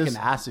sounds like an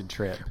acid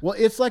trip. Well,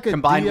 it's like a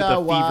Combined with a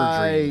DIY. fever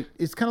dream.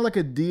 It's kind of like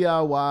a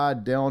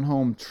DIY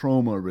down-home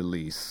trauma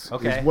release.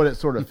 Okay. Is what it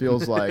sort of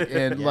feels like,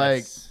 and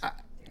Yes.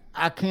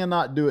 I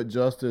cannot do it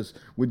justice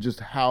with just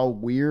how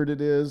weird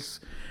it is.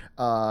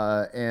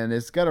 And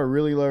it's got a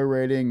really low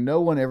rating. No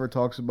one ever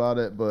talks about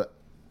it, but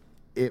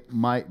it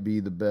might be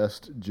the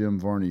best Jim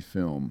Varney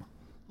film.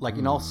 Like,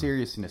 in all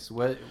seriousness,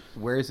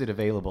 where is it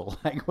available?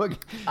 Like,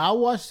 what? I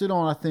watched it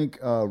on, I think,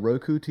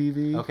 Roku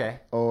TV. Okay.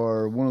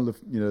 Or one of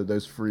the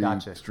those free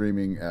Gotcha.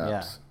 streaming apps.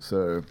 Yeah.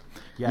 So,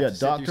 You have to sit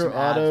through Dr. some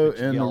ads, Otto but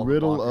you and get the all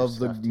Riddle bonkers of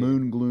the stuff, too.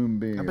 Moon Gloom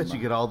Beam. I bet you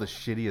get all the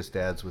shittiest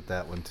ads with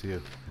that one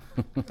too.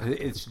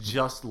 It's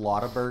just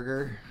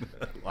Lottaburger.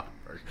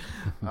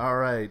 All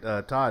right,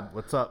 Todd,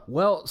 what's up?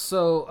 Well,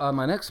 so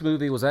my next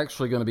movie was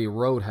actually going to be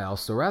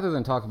Roadhouse. So rather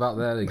than talk about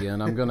that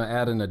again, I'm going to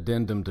add an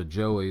addendum to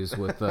Joey's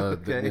with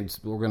Okay.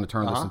 we're going to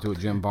turn this into a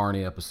Jim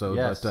Varney episode.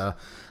 Yes. But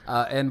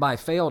and my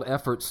failed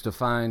efforts to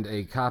find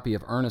a copy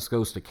of Ernest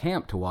Goes to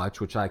Camp to watch,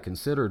 which I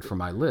considered for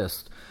my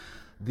list.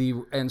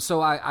 And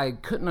so I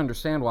couldn't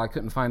understand why I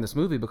couldn't find this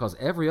movie, because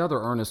every other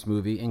Ernest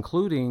movie,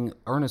 including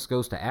Ernest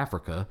Goes to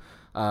Africa,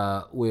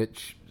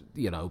 which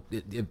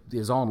it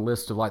is on the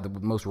list of like the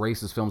most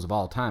racist films of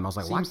all time. I was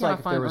like, why Seems can't like I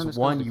if find there was Ernest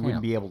one Goes to you wouldn't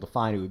Camp? be able to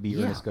find, it would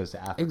be Ernest Goes to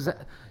Africa.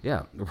 Exactly.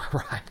 Yeah,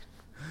 right.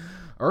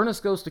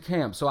 Ernest Goes to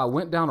Camp. So I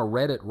went down a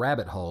Reddit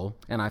rabbit hole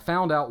and I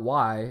found out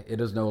why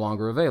it is no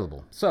longer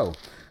available. So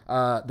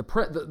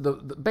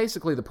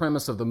basically the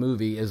premise of the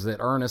movie is that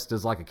Ernest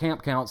is like a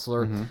camp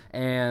counselor,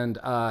 and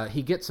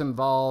he gets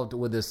involved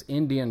with this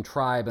Indian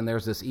tribe, and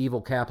there's this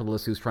evil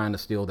capitalist who's trying to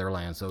steal their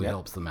land, so he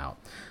helps them out.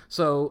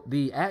 So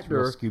the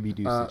actor, real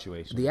Scooby-Doo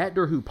situation. The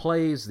actor who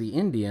plays the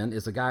Indian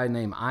is a guy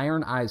named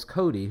Iron Eyes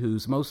Cody,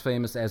 who's most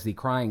famous as the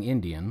Crying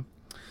Indian.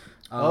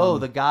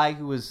 The guy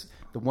who was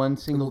the one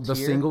single The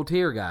tier? single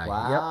tier guy.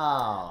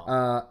 Wow.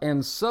 Yep.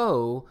 And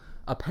so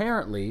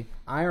apparently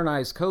Iron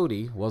Eyes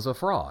Cody was a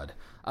fraud.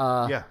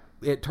 Yeah.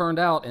 It turned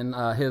out, and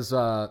his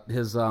I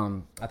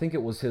think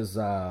it was his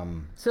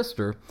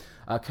sister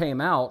came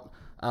out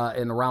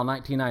in around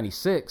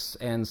 1996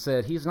 and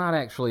said he's not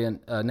actually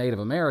a Native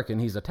American,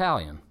 he's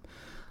Italian.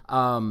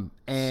 And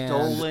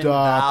Stolen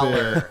Stop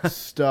valor. it.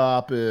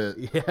 Stop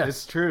it. yes,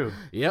 It's true.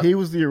 yep, He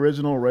was the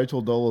original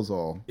Rachel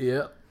Dolezal.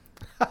 yep.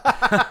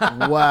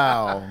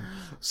 Wow.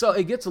 So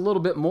it gets a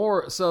little bit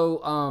more.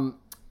 So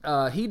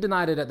he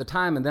denied it at the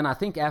time, and then I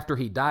think after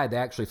he died, they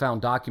actually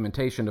found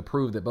documentation to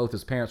prove that both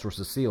his parents were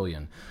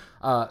Sicilian.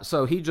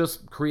 So he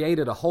just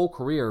created a whole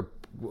career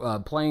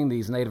playing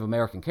these Native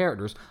American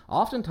characters,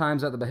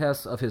 oftentimes at the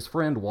behest of his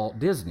friend Walt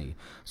Disney.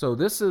 So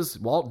this is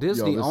Walt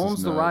Disney this owns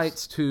is the nice.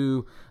 rights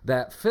to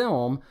that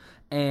film,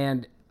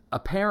 and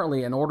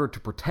apparently in order to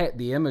protect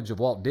the image of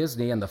Walt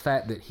Disney and the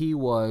fact that he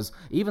was,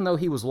 even though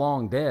he was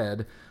long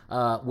dead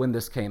when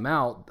this came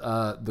out,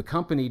 the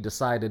company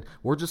decided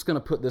we're just going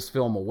to put this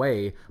film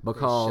away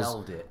because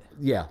shelved it.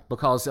 Yeah,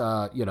 because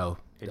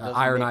doesn't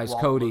Iron make Eyes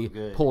Walt Cody look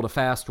good. pulled a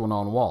fast one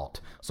on Walt.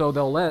 So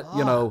they'll let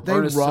They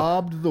Ernest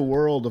robbed the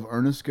world of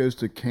Ernest Goes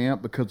to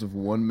Camp because of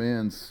one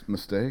man's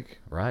mistake.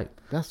 right.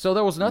 That's- So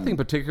there was nothing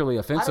particularly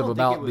I offensive don't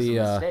about think it was the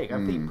a mistake.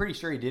 I'm pretty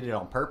sure he did it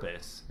on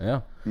purpose.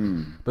 yeah,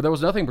 but there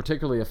was nothing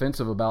particularly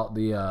offensive about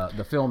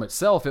the film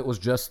itself. It was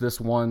just this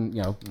one,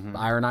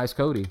 Iron Eyes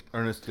Cody.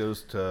 Ernest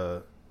Goes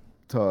to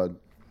Todd,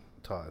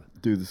 Todd.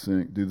 do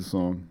the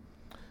song.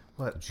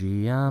 What?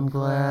 Gee, I'm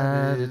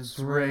glad it's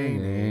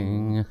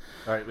raining.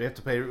 All right, we have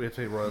to pay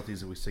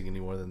royalties if we sing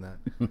any more than that.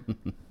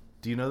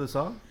 Do you know the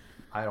song?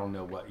 I don't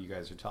know what you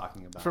guys are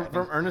talking about.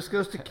 From Ernest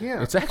Goes to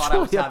Camp. It's thought I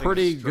was actually a having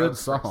pretty stroke good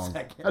for a song.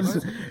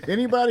 second.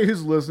 Anybody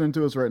who's listening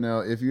to us right now,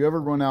 if you ever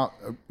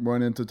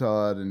run into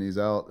Todd and he's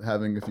out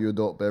having a few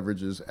adult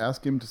beverages,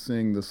 ask him to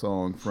sing the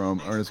song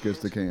from Ernest Goes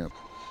to Camp.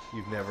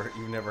 You've never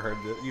heard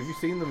the. Have you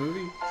seen the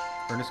movie?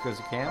 Ernest Goes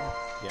to Camp?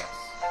 Yes.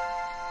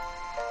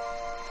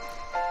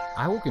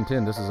 I will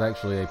contend this is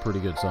actually a pretty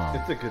good song.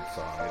 It's a good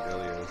song. It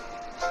really is.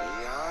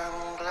 Gee,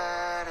 I'm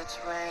glad it's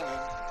raining.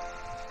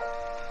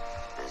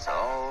 There's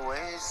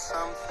always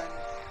something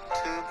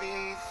to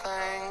be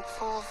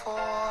thankful for.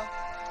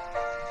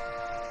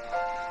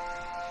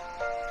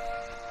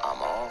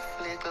 I'm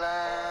awfully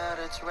glad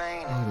it's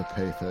raining, What a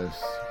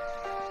pathos.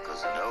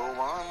 'cause no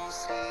one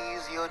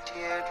sees your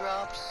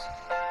teardrops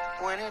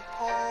when it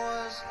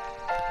pours.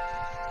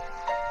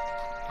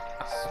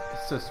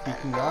 So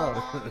speaking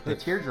of the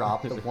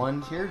teardrop, the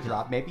one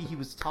teardrop, maybe he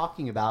was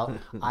talking about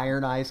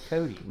Iron Eyes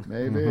Cody.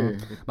 Maybe.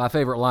 My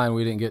favorite line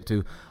we didn't get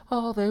to: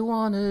 all they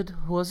wanted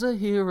was a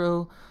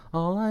hero,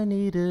 all I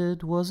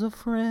needed was a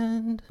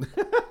friend.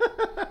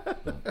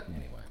 But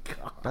anyway,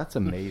 That's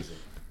amazing.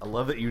 I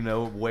love that you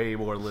know way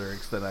more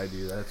lyrics than I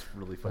do. That's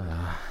really funny.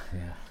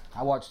 yeah,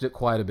 I watched it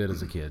quite a bit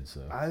as a kid.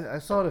 So I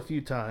saw it a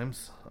few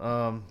times.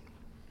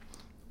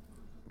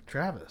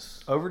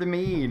 Travis. Over to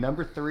me,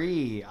 number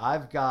 3.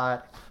 I've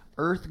got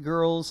Earth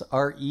Girls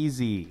Are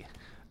Easy.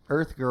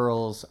 Earth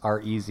Girls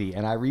Are Easy.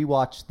 And I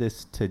rewatched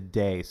this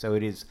today, so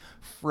it is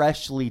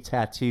freshly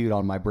tattooed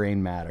on my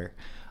brain matter.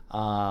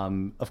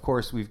 Of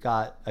course, we've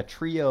got a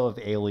trio of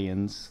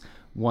aliens,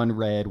 one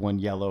red, one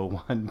yellow,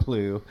 one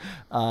blue,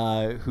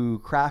 who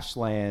crash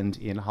land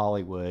in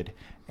Hollywood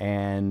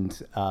and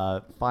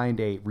find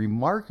a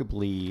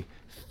remarkably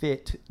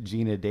fit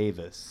Gina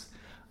Davis,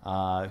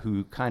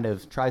 who kind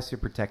of tries to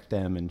protect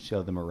them and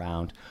show them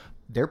around.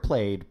 They're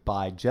played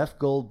by Jeff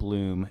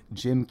Goldblum,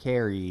 Jim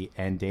Carrey,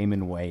 and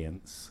Damon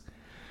Wayans.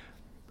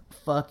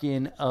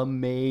 Fucking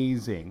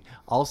amazing.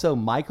 Also,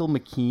 Michael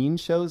McKean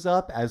shows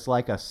up as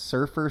like a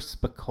Surfer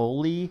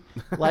Spicoli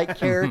like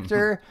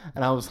character,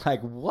 and I was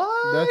like,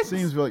 what? That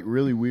seems like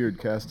really weird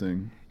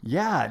casting.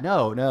 Yeah,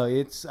 no,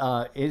 it's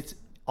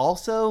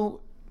also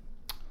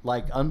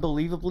like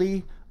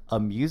unbelievably a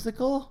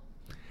musical.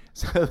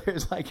 So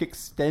there's like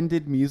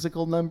extended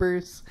musical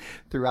numbers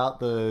throughout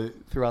the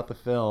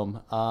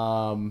film.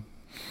 Oh,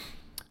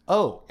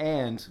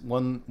 and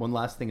one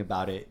last thing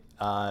about it.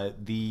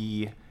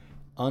 The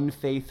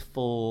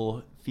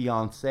unfaithful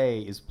fiance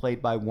is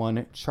played by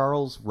one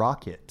Charles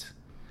Rocket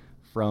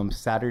from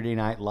Saturday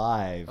Night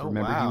Live. Oh,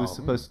 Remember, he wow. was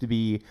supposed to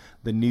be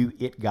the new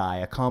It guy,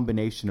 a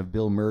combination of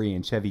Bill Murray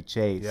and Chevy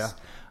Chase. Yeah.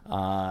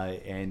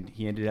 And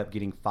he ended up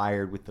getting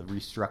fired with the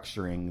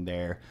restructuring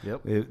there.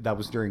 Yep. That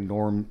was during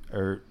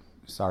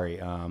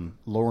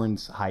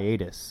Lauren's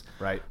hiatus.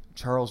 Right.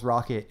 Charles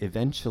Rocket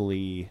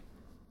eventually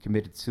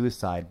committed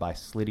suicide by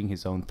slitting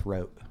his own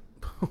throat.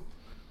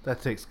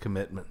 That takes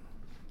commitment.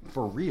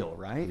 For real,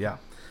 right? Yeah.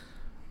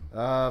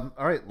 All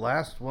right,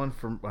 last one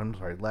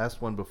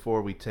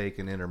before we take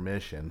an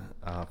intermission.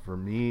 For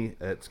me,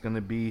 it's going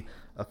to be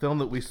a film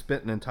that we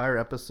spent an entire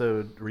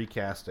episode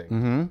recasting.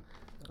 Mm-hmm.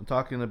 I'm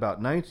talking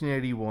about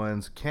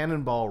 1981's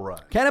Cannonball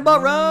Run. Cannonball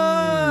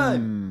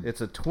Run!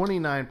 It's a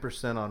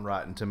 29% on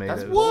Rotten Tomatoes.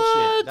 That's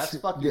bullshit. That's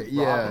fucking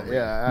robbery.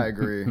 Yeah, I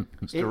agree.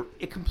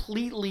 It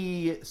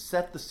completely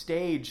set the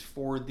stage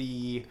for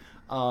the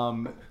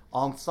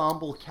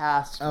ensemble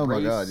cast Oh my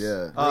race, God,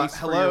 yeah. race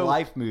for your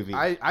life movie.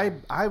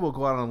 I will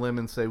go out on a limb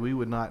and say we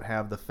would not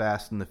have the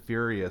Fast and the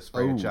Furious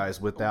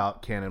franchise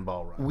without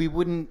Cannonball Run. We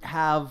wouldn't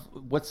have,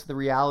 what's the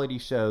reality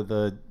show?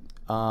 The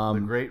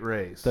Great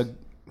Race.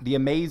 The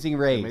Amazing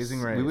Race.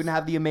 Amazing Race. We wouldn't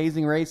have The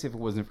Amazing Race if it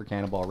wasn't for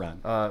Cannonball Run.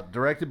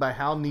 Directed by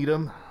Hal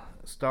Needham,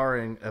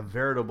 starring a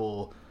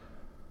veritable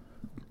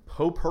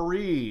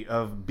potpourri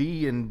of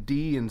B and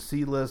D and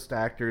C list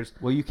actors.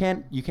 Well, you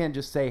can't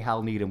just say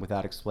Hal Needham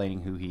without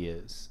explaining who he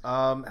is.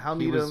 Hal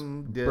He was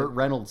Needham did, Burt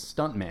Reynolds'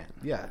 stuntman.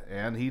 yeah,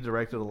 and he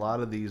directed a lot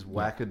of these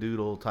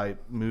wackadoodle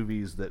type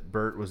movies that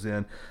Burt was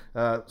in.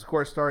 Of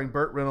course, starring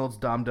Burt Reynolds,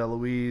 Dom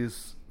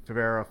DeLuise,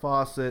 Farrah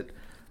Fawcett,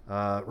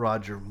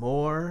 Roger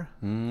Moore,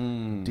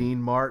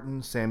 Dean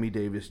Martin, Sammy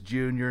Davis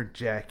Jr.,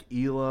 Jack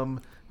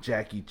Elam,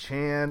 Jackie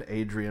Chan,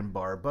 Adrian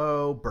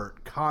Barbeau,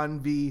 Bert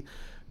Convey,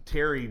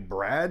 Terry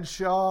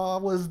Bradshaw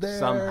was there.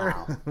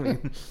 Somehow. I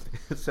mean,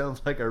 it sounds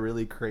like a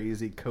really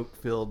crazy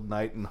coke-filled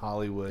night in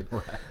Hollywood.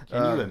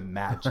 Can you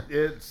imagine?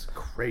 It's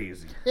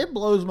crazy. It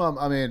blows my.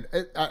 I mean,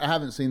 I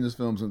haven't seen this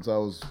film since I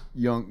was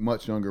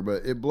much younger,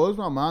 but it blows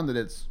my mind that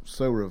it's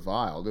so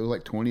reviled. It was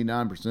like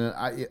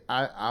 29%.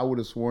 I would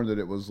have sworn that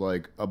it was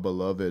like a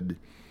beloved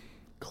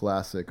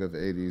classic of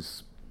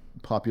 '80s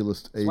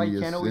populist. That's why you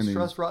can't always inning.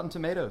 trust Rotten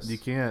Tomatoes. You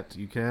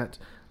can't.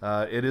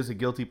 It is a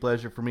guilty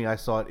pleasure for me. I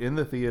saw it in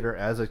the theater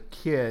as a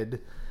kid,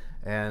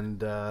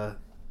 and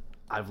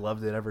I've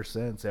loved it ever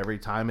since. Every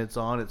time it's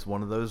on, it's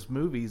one of those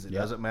movies. It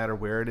doesn't matter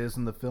where it is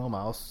in the film.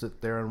 I'll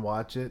sit there and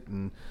watch it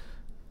and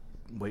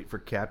wait for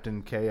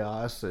Captain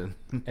Chaos. And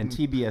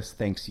TBS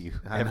thanks you.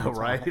 I know,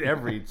 right?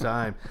 Every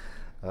time.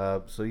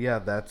 So, yeah,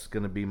 that's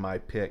going to be my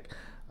pick.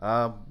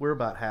 We're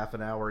about half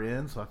an hour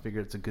in, so I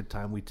figured it's a good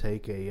time we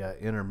take a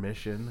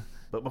intermission.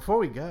 But before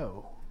we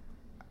go,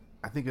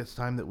 I think it's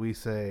time that we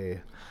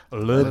say,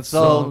 Let's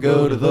all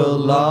go to the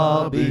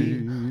lobby.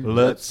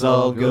 Let's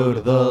all go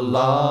to the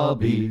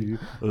lobby.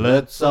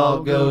 Let's all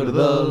go to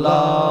the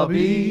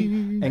lobby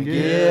and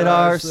get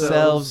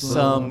ourselves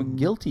some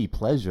guilty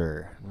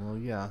pleasure. well,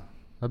 yeah,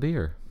 A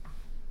beer.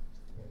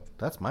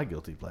 that's my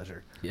guilty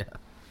pleasure. Yeah.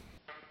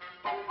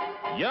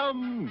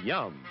 Yum,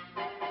 yum.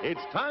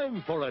 It's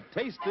time for a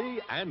tasty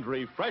and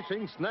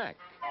refreshing snack.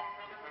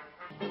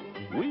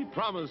 We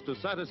promise to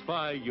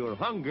satisfy your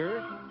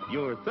hunger,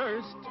 your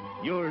thirst,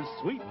 your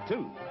sweet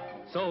tooth.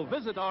 So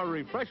visit our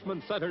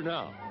refreshment center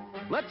now.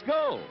 Let's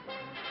go.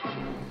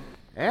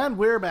 And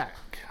we're back.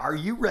 Are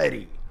you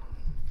ready?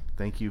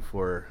 Thank you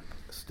for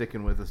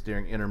sticking with us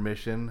during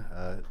intermission.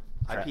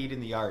 I peed in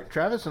the yard.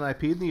 Travis and I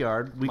peed in the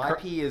yard. My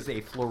pee is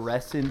a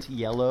fluorescent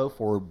yellow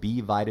for B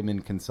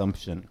vitamin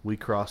consumption. We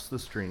crossed the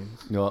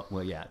streams. No,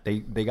 well, yeah, they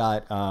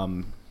got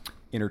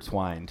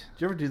intertwined.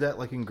 Did you ever do that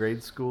like in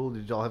grade school?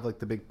 Did y'all have like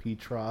the big pee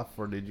trough,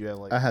 or did you have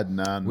like I had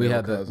 9. We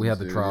had middle the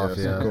cousins, trough, yes,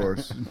 yeah. of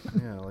course.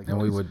 yeah, like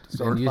And we would,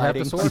 sword and you have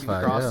to fighting. sword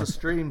fight, cross yeah. the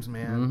streams,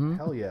 man?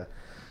 Hell yeah!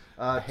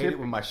 I hate it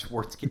when my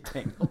Schwartz get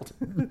tangled.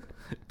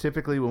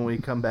 Typically, when we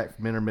come back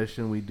from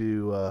intermission, we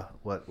do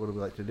what? What do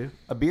we like to do?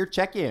 A beer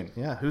check-in.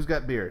 Yeah, who's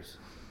got beers?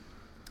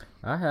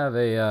 I have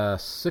a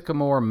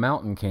Sycamore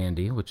Mountain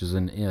Candy, which is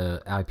an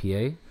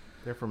IPA.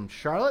 They're from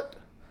Charlotte.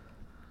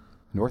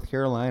 North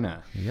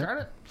Carolina.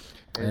 Yep.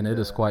 And it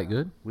is quite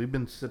good. We've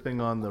been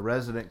sipping on the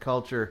Resident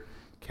Culture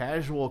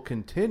Casual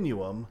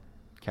Continuum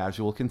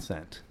Casual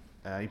consent.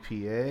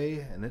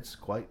 IPA, and it's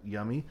quite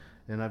yummy.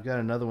 And I've got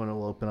another one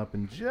that'll open up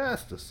in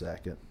just a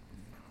second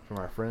from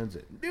our friends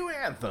at New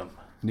Anthem,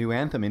 New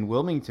Anthem in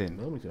Wilmington.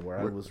 where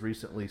I was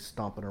recently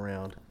stomping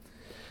around.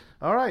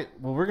 All right,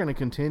 well, we're going to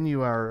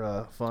continue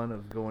our fun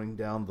of going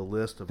down the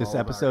list of This all of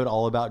episode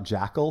all about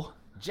Jackal.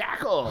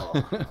 Jackal.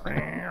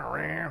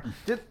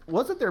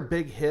 Wasn't their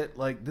big hit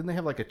like? Didn't they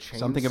have like a chainsaw?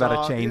 Something about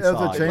a chainsaw.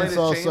 Yeah, it's a They played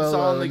chainsaw solo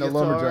on the and a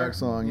guitar. lumberjack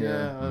song.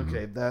 Yeah.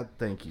 Okay.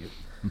 Thank you.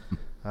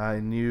 I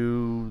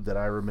knew that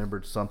I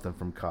remembered something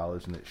from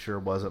college, and it sure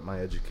wasn't my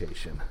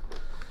education.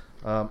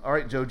 All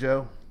right,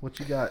 JoJo, what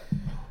you got?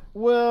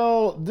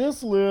 Well,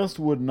 this list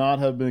would not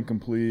have been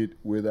complete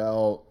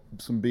without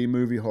some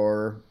B-movie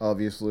horror,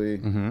 obviously.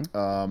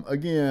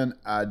 Again,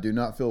 I do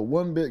not feel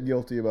one bit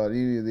guilty about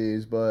any of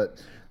these,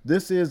 but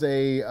this is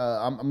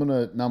I'm going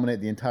to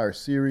nominate the entire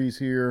series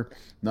here,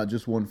 not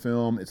just one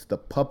film. It's the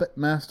Puppet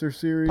Master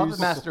series. Puppet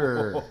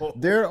Master.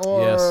 There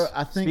are, Yes.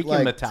 I think, Speaking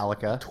like of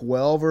Metallica.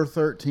 12 or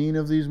 13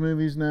 of these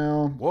movies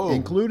now,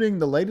 including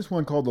the latest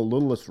one called The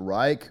Littlest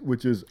Reich,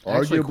 which is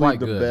Actually arguably quite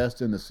the good.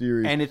 best in the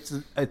series. And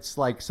it's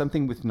like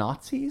something with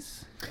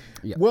Nazis?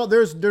 Well,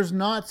 there's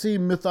Nazi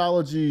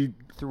mythology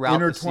Throughout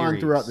the intertwined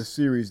series. throughout the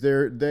series.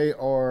 They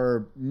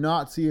are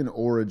Nazi in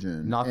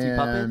origin. Nazi and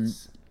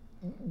puppets?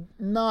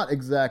 Not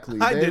exactly.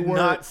 I They did were-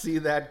 not see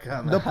that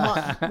coming. the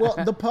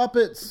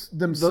puppets The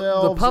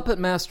themselves. puppet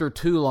master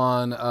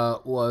Toulon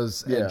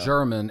was Yeah. a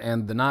German,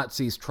 and the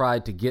Nazis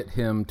tried to get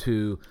him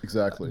to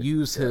Exactly.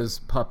 use his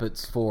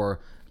puppets for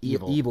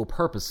evil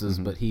purposes,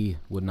 but he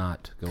would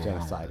not go along.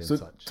 Genocide and So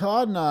such.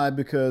 Todd and I,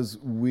 because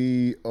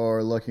we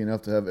are lucky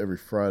enough to have every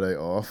Friday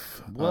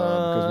off,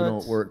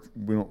 because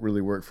we don't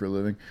really work for a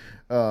living.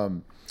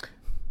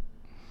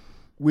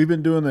 We've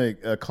been doing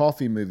a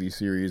coffee movie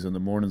series in the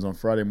mornings on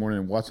Friday morning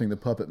and watching the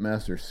Puppet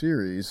Master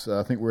series.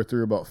 I think we're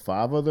through about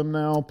 5 of them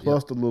now,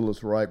 plus The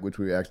Littlest Reich, which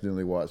we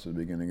accidentally watched at the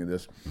beginning of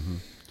this.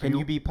 Can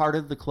you be part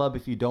of the club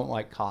if you don't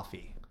like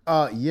coffee?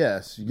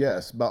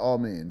 Yes, by all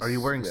means. Are you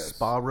wearing yes.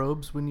 spa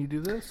robes when you do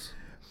this?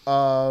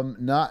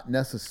 Not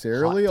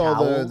necessarily, Hot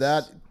although towels?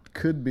 that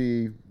could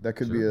be a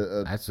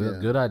That's a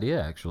good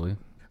idea, actually.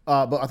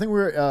 But I think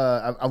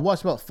I've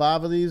watched about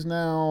 5 of these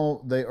now.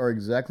 They are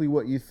exactly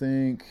what you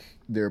think.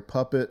 They're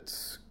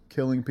puppets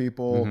killing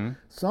people.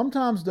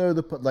 Sometimes though,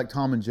 like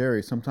Tom and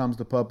Jerry, sometimes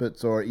the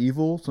puppets are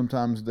evil.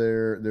 Sometimes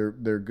they're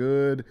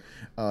good.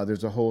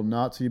 There's a whole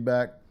Nazi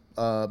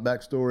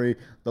backstory.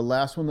 The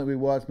last one that we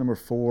watched, number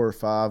 4 or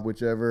 5,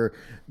 whichever,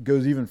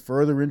 goes even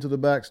further into the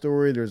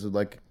backstory. There's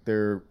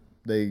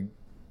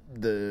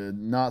the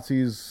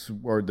Nazis,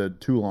 or the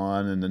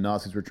Toulon and the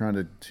Nazis were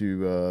trying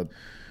to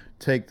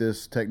take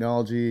this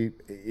technology.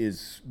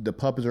 Is the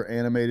puppets are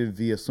animated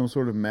via some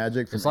sort of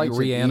magic from It's like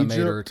ancient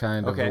Reanimator, Egypt.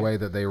 kind of Okay. the way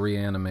that they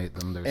reanimate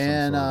them. There's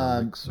And some sort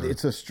of elixir.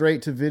 it's a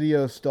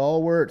straight-to-video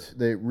stalwart.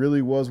 It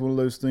really was one of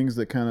those things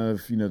that kind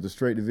of, the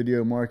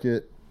straight-to-video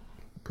market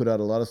put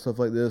out a lot of stuff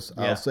like this.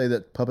 Yeah. I'll say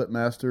that Puppet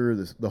Master,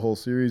 the whole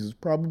series, is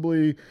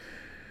probably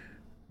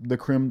the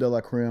creme de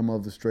la creme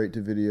of the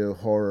straight-to-video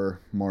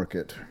horror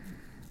market.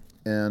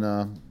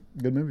 And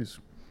good movies.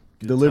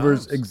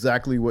 Delivers times.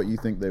 exactly what you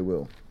think they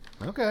will.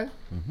 Okay.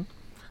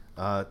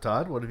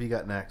 Todd, what have you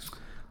got next?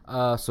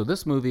 So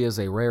this movie is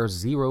a rare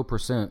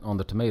 0% on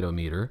the tomato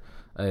meter.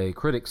 A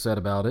critic said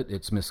about it,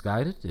 it's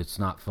misguided, it's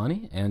not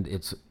funny, and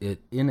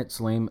in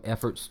its lame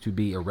efforts to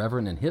be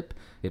irreverent and hip,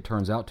 it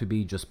turns out to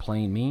be just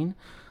plain mean.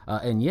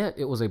 And yet,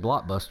 it was a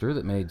blockbuster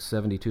that made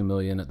 $72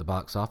 million at the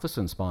box office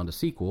and spawned a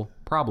sequel,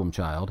 Problem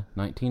Child,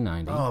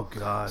 1990. Oh,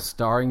 God.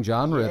 Starring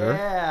John Ritter.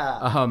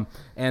 Yeah.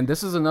 And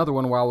this is another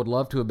one where I would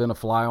love to have been a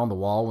fly on the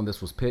wall when this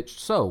was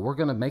pitched. So, we're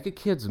going to make a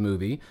kid's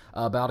movie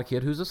about a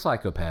kid who's a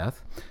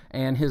psychopath,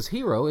 and his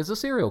hero is a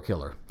serial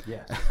killer.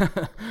 Yes.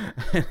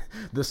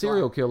 The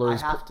serial killer I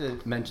is... have to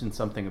mention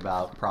something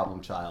about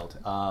Problem Child.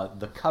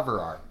 The cover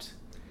art.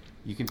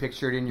 You can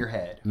picture it in your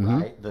head,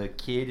 right? The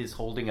kid is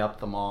holding up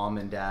the mom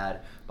and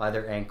dad by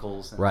their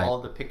ankles, and Right. all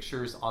of the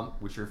pictures,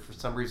 which are for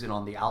some reason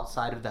on the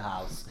outside of the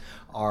house,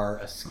 are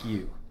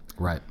askew.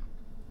 Right.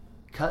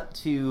 Cut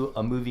to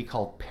a movie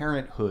called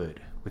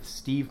Parenthood with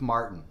Steve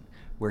Martin,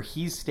 where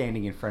he's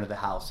standing in front of the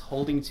house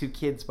holding 2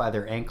 kids by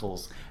their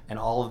ankles, and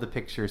all of the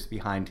pictures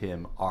behind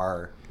him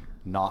are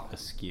not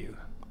askew.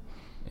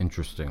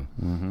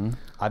 Interesting.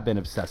 I've been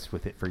obsessed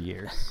with it for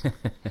years.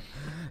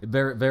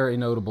 Very, very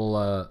notable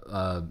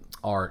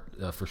art,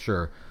 for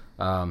sure.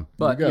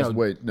 But You guys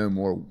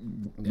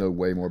know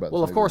way more about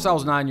well, this of course, movie. I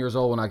was 9 years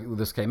old when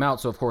this came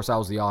out, so of course I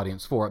was the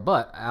audience for it.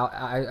 But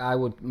I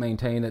would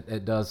maintain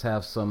it does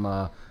have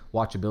some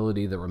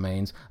watchability that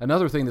remains.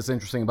 Another thing that's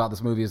interesting about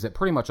this movie is that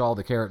pretty much all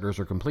the characters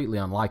are completely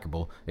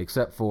unlikable,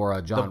 except for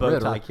The John bow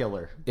Ritter. tie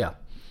killer. Yeah.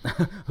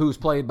 Who's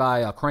played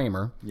by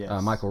Kramer,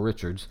 Yes. Michael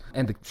Richards.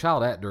 And the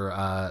child actor,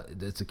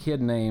 it's a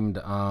kid named,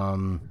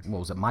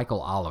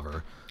 Michael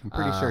Oliver. I'm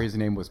pretty sure his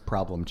name was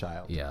Problem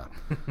Child. Yeah.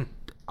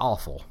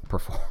 Awful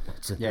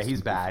performance. in Yeah, this he's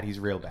movie. bad. He's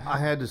real bad. I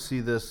had to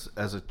see this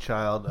as a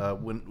child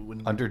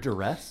when Under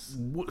duress?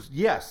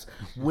 Yes,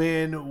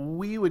 when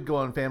we would go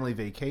on family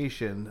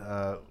vacation,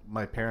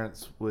 my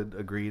parents would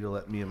agree to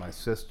let me and my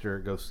sister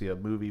go see a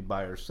movie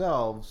by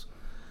ourselves,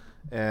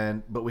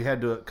 but we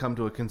had to come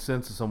to a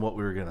consensus on what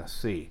we were going to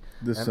see.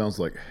 This sounds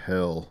like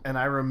hell. And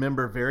I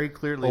remember very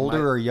clearly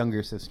Older or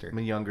younger sister?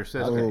 my younger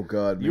sister. Oh,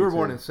 God, you me were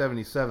born too. in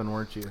 1977,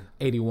 weren't you?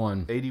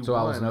 81. 81. So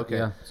I was, okay.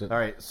 Yeah, so- All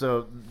right.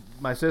 So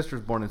my sister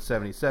was born in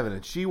 1977,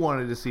 and she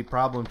wanted to see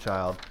Problem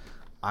Child.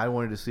 I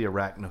wanted to see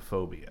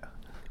Arachnophobia.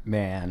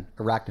 Man,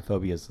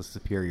 Arachnophobia is the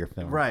superior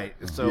film. Right.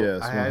 So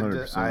Yes, I had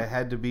 100%. I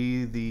had to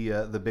be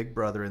the big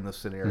brother in the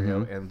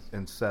scenario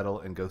and settle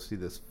and go see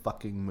this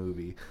fucking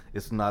movie.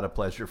 It's not a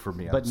pleasure for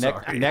me. But I'm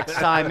sorry. next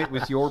time it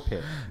was your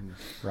pick,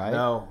 right?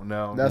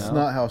 No. That's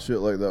not how shit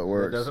like that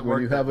works. doesn't When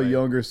work you that have a way.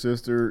 younger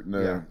sister,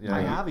 no. Yeah.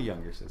 I have a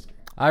younger sister.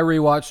 I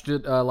rewatched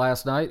it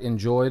last night,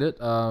 enjoyed it.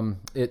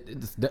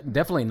 It's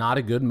definitely not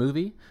a good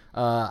movie.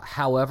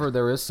 However,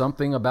 there is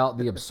something about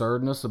the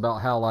absurdness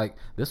about how,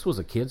 this was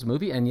a kid's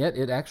movie, and yet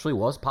it actually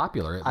was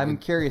popular. I'm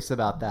curious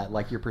about that,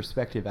 like your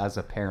perspective as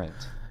a parent.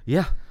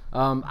 Yeah.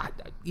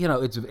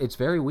 It's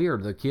very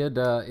weird. The kid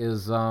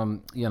is,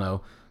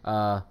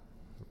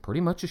 pretty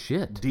much a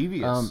shit.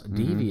 Devious.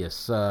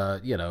 Devious,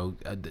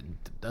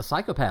 a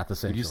psychopath,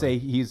 essentially. Did you say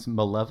he's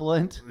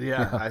malevolent?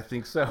 Yeah, I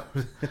think so.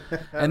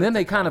 And then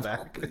they kind of,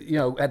 at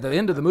the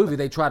end of the movie,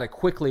 they try to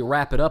quickly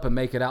wrap it up and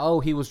make it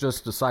out, he was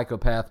just a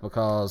psychopath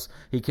because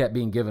he kept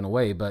being given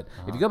away. But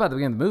if you go back to the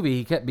beginning of the movie,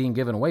 he kept being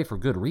given away for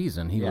good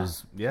reason. He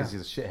was because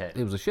he's a shithead.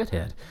 It was a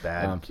shithead.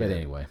 Bad kid. But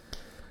anyway.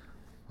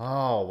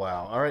 Oh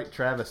wow! All right,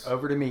 Travis.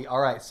 Over to me. All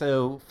right.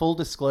 So, full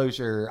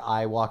disclosure,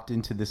 I walked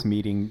into this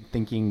meeting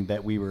thinking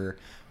that we were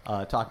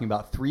talking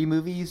about 3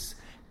 movies,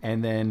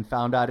 and then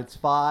found out it's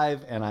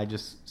 5, and I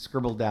just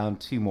scribbled down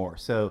 2 more.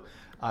 So,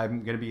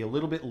 I'm going to be a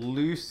little bit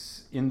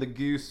loose in the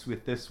goose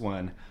with this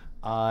one.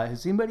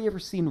 Has anybody ever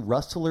seen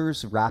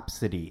Rustler's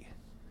Rhapsody?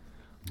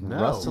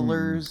 No.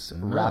 Rustler's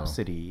No.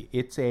 Rhapsody.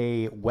 It's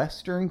a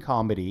Western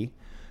comedy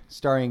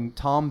starring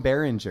Tom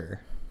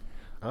Berenger.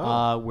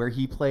 Where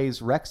he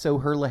plays Rex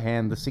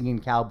O'Hurlihan, the singing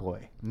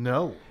cowboy.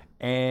 No.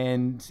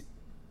 And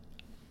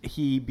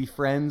he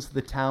befriends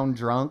the town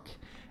drunk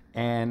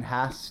and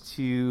has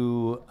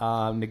to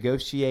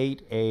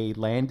negotiate a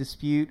land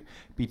dispute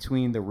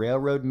between the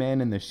railroad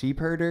men and the sheep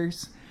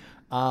herders.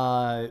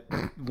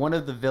 One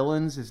of the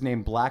villains is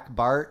named Black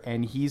Bart,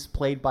 and he's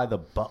played by the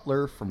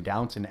butler from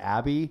Downton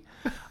Abbey.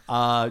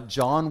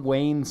 John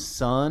Wayne's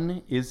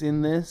son is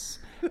in this.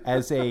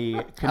 as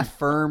a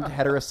confirmed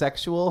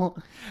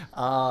heterosexual.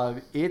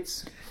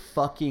 It's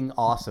fucking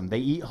awesome. They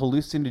eat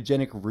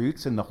hallucinogenic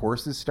roots and the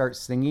horses start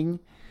singing.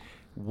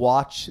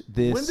 Watch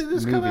this. When did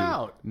this movie. come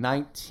out?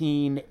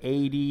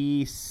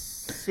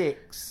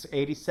 1986,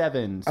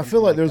 87. I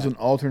feel like there's that. an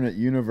alternate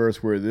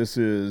universe where this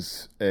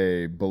is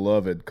a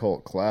beloved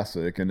cult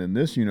classic, and in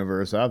this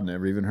universe, I've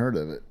never even heard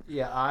of it.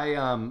 Yeah,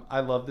 I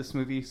love this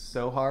movie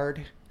so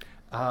hard.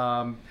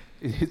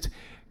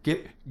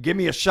 Give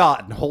me a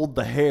shot and hold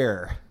the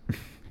hair.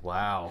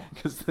 Wow.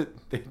 Because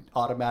they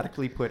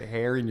automatically put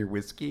hair in your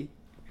whiskey.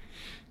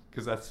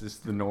 Because that's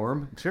just the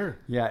norm. Sure.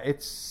 Yeah,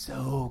 it's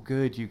so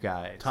good, you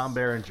guys. Tom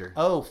Berenger.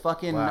 Oh,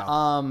 fucking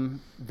Wow.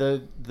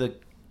 the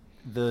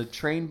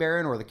train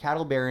baron or the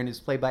cattle baron is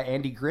played by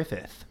Andy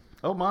Griffith.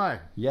 Oh my.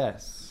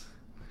 Yes.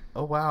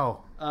 Oh wow.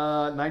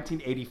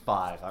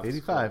 1985. I was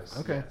 85. close.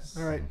 Okay. Yes.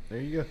 All right.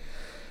 There you go.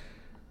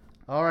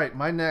 All right.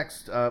 My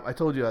next. I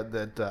told you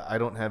that I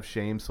don't have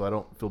shame, so I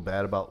don't feel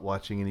bad about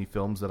watching any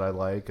films that I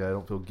like. I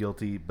don't feel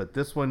guilty. But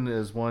this one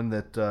is one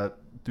that,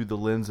 through the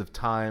lens of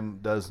time,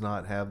 does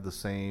not have the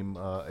same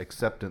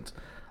acceptance.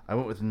 I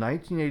went with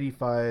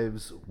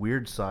 1985's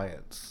Weird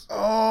Science.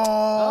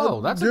 Oh,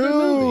 that's a good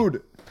movie.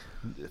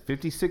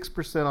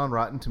 56% on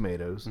Rotten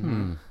Tomatoes.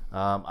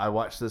 I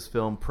watched this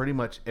film pretty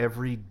much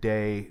every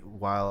day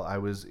while I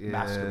was in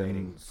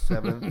Masturbating.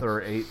 7th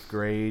or 8th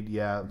grade.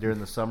 Yeah, during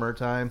the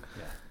summertime.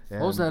 Yeah.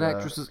 What was that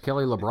actress's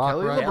Kelly LeBrock?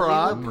 Kelly right?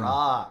 LeBrock.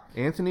 LeBrock.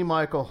 Anthony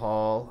Michael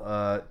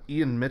Hall,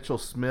 Ian Mitchell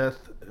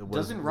Smith.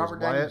 Doesn't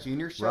Robert Downey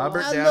Jr. show up?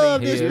 Robert I Downey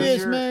love this Jr.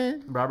 bitch,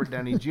 man. Robert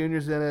Downey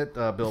Jr.'s in it.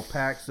 Bill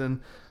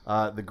Paxton.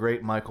 The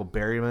great Michael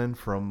Berryman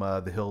from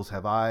The Hills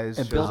Have Eyes.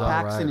 And Bill shows up.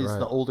 Paxton right, is right.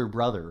 the older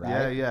brother,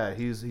 right? Yeah.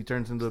 He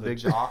turns into a the big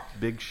jock.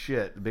 big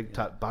shit, big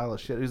pile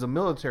of shit. He's a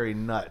military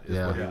nut, is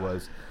what he Yeah.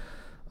 was.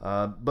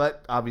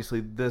 But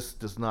obviously, this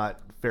does not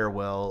fare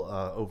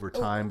well over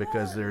time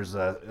because there's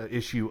a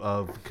issue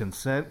of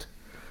consent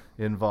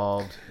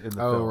involved in the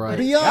film. Right.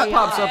 Beyond, That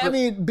pops up I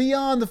mean,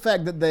 beyond the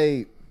fact that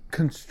they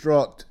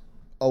construct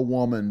a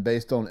woman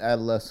based on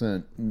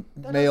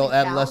male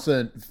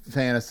adolescent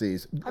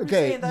fantasies.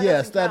 Okay, saying that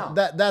yes, doesn't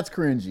count. that's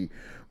cringy.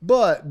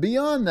 But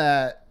beyond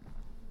that,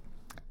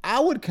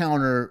 I would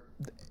counter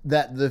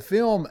that the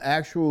film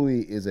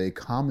actually is a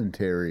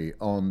commentary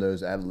on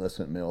those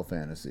adolescent male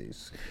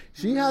fantasies.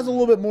 She has a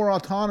little bit more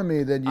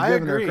autonomy than you've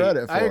given her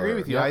credit for. I agree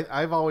with you.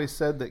 I've always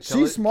said that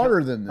She's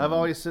smarter than them. I've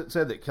always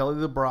said that Kelly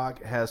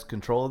LeBrock has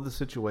control of the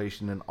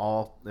situation at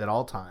all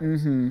times.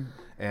 Mm-hmm.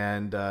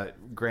 And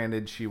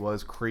granted, she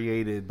was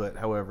created, but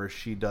however,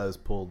 she does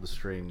pull the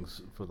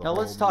strings for the Now whole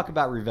let's talk movie.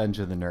 about Revenge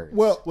of the Nerds.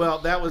 Well,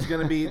 that was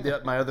going to be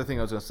my other thing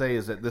I was going to say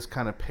is that this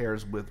kind of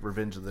pairs with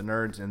Revenge of the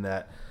Nerds in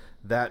that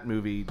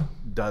movie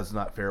does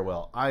not fare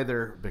well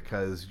either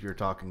because you're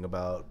talking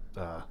about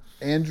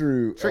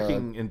Andrew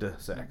tricking into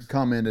sex.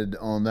 commented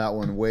on that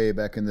one way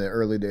back in the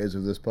early days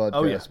of this podcast,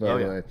 Oh, yeah. by Oh,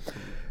 the yeah. way.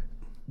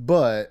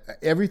 But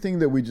everything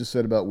that we just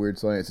said about Weird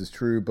Science is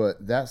true.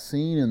 But that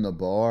scene in the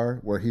bar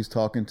where he's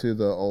talking to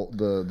the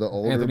older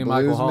Anthony blues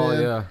Michael Hall,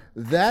 man, yeah.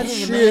 that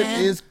shit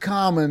is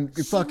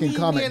fucking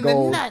comic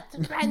gold.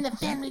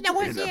 Family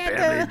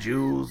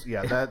Jewels.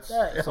 Yeah, that's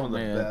some of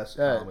the best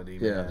comedy.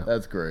 Yeah, Man.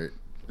 that's great.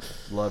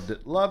 Loved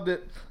it.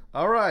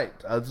 All right,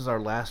 this is our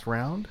last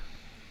round.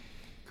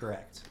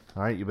 Correct.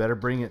 All right, you better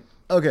bring it.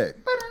 Okay.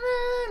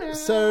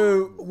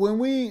 So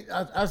when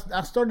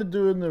I started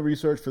doing the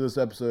research for this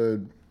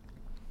episode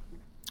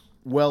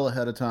well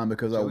ahead of time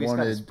because Joey's I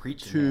got his wanted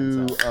preaching to.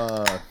 hands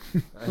up.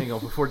 Hang on,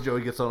 before Joey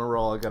gets on a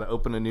roll, I got to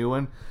open a new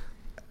one.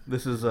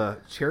 This is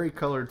cherry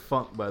colored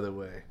funk, by the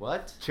way.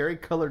 What? Cherry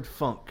colored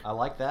funk. I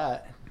like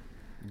that.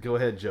 Go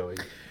ahead, Joey.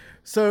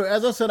 So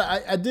as I said,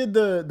 I did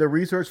the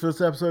research for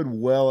this episode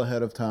well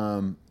ahead of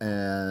time,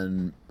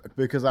 and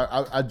because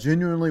I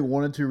genuinely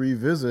wanted to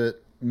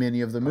revisit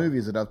many of the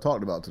movies that I've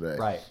talked about today.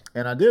 Right.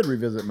 And I did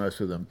revisit most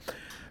of them.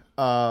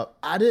 I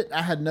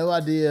had no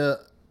idea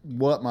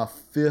what my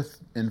fifth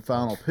and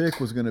final pick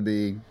was going to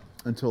be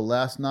until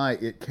last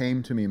night. It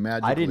came to me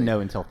magically. I didn't know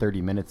until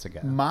 30 minutes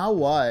ago. My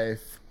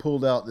wife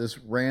pulled out this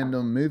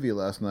random movie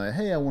last night.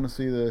 Hey, I want to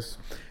see this.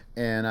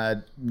 And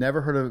I'd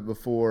never heard of it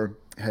before.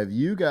 Have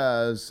you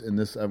guys, and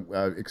this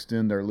I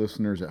extend our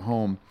listeners at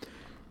home,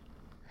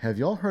 have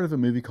y'all heard of a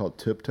movie called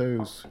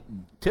Tiptoes?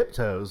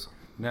 Tiptoes.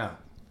 No.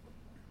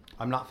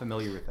 I'm not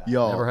familiar with that.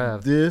 Y'all, Never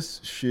have.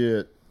 this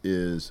shit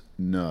is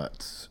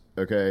nuts.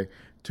 Okay?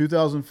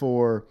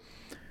 2004,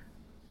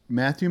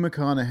 Matthew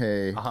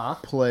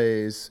McConaughey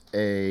plays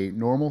a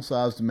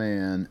normal-sized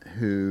man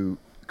who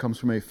comes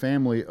from a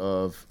family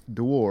of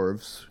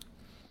dwarves,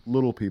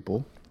 little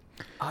people.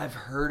 I've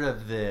heard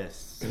of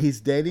this. He's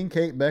dating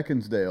Kate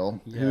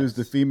Beckinsale, who's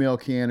the female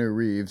Keanu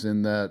Reeves,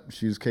 in that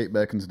she's Kate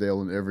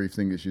Beckinsale in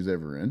everything that she's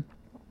ever in.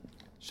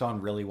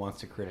 Sean really wants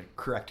to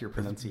correct your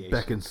pronunciation.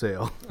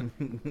 Beckinsale.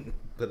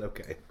 But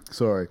okay.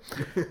 Sorry.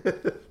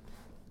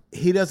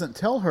 He doesn't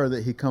tell her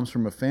that he comes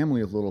from a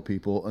family of little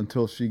people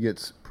until she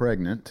gets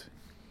pregnant,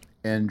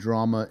 and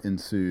drama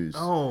ensues.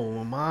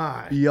 Oh,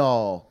 my.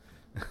 Y'all,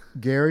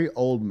 Gary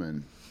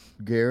Oldman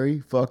Gary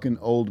fucking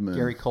Oldman.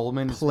 Gary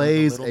Coleman is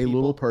plays one of the a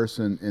little little people?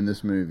 person in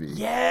this movie.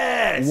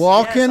 Yes,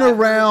 Walking yes, I've heard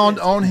around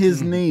this. on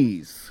his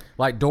knees.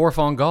 Like Dorf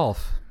on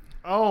golf.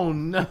 Oh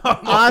no!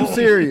 I'm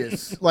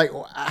serious. Like,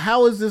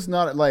 how is this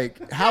not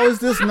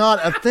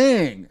a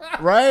thing?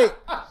 Right?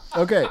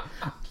 Okay.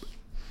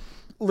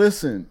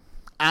 Listen,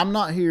 I'm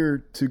not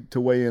here to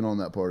weigh in on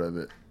that part of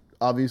it.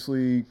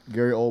 Obviously,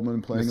 Gary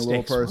Oldman playing a little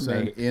Mistakes were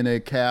person made. in a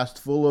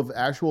cast full of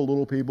actual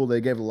little people.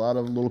 They gave a lot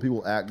of little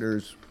people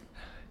actors.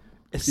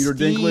 Peter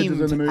Dinklage is in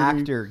the Esteemed movie.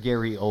 actor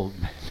Gary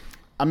Oldman.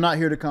 I'm not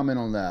here to comment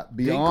on that.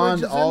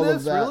 Beyond Dinklage is in all this?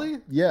 of that, Really?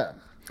 yeah.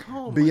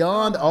 Oh, my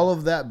Beyond God. all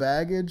of that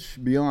baggage,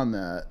 beyond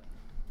that,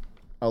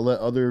 I'll let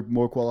other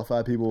more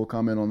qualified people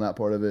comment on that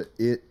part of it.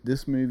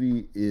 This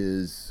movie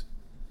is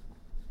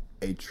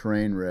a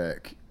train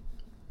wreck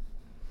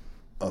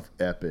of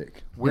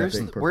epic Where's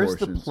the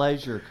proportions.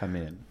 pleasure come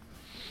in?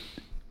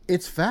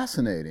 It's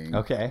fascinating.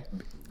 Okay,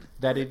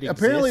 that it exists.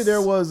 Apparently,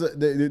 there was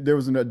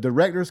a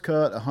director's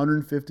cut,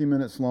 150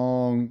 minutes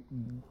long.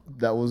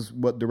 That was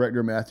what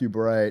director Matthew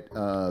Bright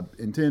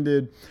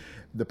intended.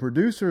 The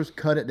producers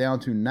cut it down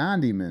to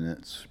 90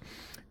 minutes.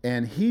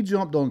 And he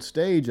jumped on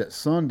stage at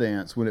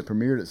Sundance when it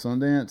premiered at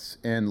Sundance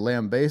and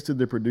lambasted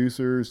the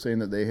producers, saying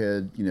that they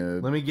had,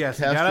 Let me guess.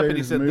 He got up and he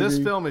castrated said, the "This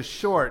movie. film is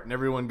short," and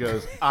everyone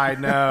goes, "I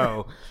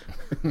know."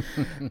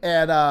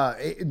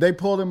 And they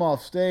pulled him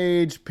off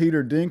stage.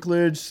 Peter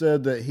Dinklage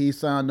said that he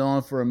signed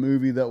on for a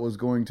movie that was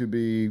going to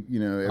be,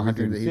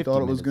 everything that he 150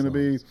 thought it was going to be,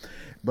 minutes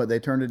but they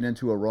turned it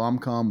into a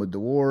rom-com with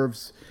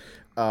dwarves.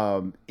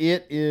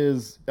 It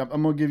is.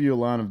 I'm going to give you a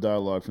line of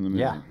dialogue from the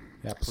movie.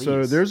 Yeah, please.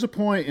 So there's a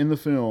point in the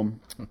film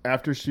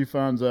after she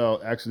finds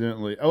out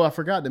accidentally. Oh, I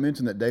forgot to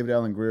mention that David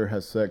Alan Grier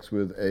has sex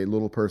with a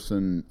little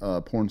person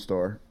porn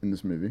star in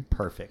this movie.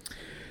 Perfect.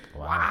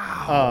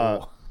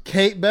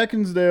 Kate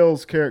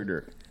Beckinsale's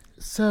character.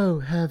 So,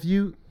 have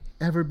you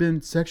ever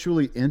been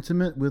sexually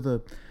intimate with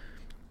a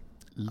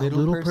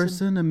little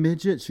person, a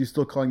midget? She's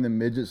still calling them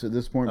midgets at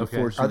this point. Okay.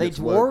 Before she Are they gets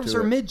woke dwarves to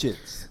or it.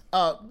 midgets?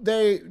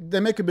 They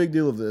make a big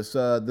deal of this.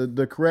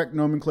 The correct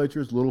nomenclature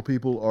is little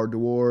people are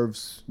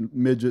dwarves.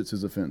 Midgets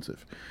is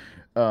offensive.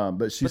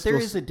 But she's But there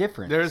still, is a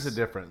difference. There is a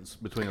difference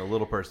between a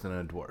little person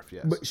and a dwarf.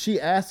 Yes. But she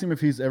asked him if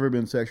he's ever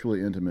been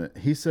sexually intimate.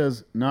 He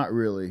says, "Not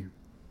really,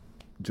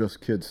 just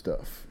kid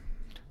stuff."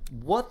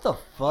 What the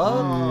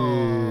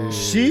fuck?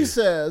 She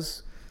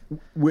says,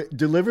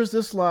 delivers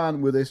this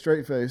line with a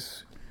straight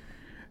face.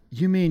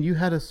 You mean you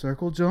had a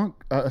circle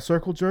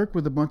jerk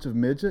with a bunch of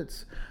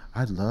midgets?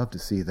 I'd love to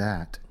see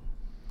that.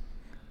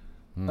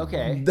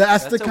 Okay,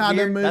 That's the a kind of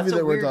weird- movie that's a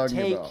that we're weird talking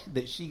take about.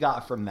 That she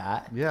got from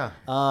that. Yeah.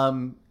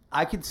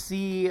 I could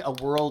see a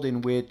world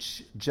in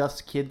which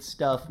just kid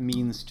stuff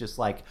means just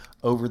like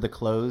over the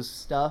clothes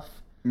stuff.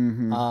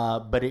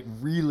 But it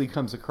really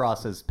comes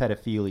across as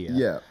pedophilia.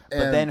 Yeah, But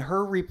and- then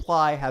her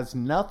reply has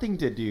nothing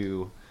to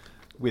do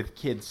with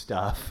kid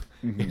stuff.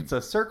 It's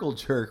a circle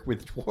jerk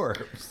with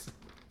dwarves.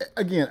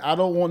 Again, I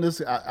don't want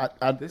this. I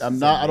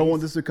don't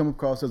want this to come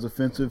across as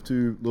offensive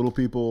to little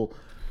people.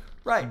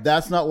 Right.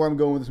 That's not where I'm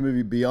going with this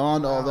movie.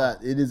 Beyond all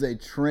that, it is a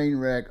train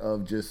wreck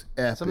of just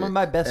epic. Some of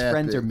my best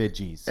friends are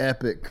midgies.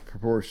 Epic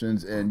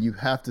proportions, and you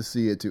have to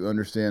see it to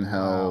understand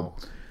how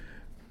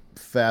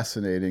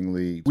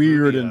fascinatingly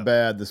weird and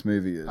bad this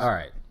movie is. All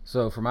right.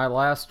 So for my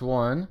last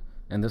one,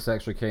 and this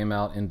actually came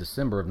out in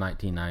December of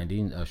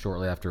 1990,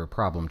 shortly after A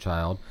Problem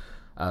Child,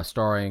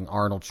 starring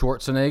Arnold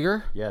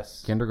Schwarzenegger.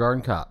 Yes.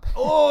 Kindergarten Cop.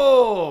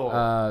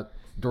 Oh!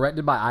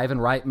 Directed by Ivan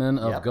Reitman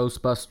of Yep.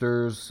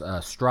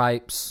 Ghostbusters,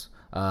 Stripes.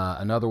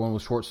 Another one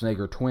was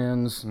Schwarzenegger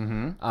Twins.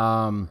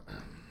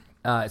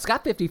 It's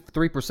got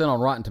 53% on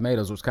Rotten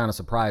Tomatoes, which kind of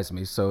surprised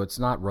me, so it's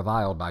not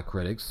reviled by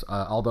critics.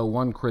 Although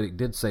one critic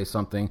did say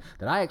something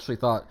that I actually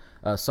thought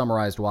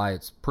summarized why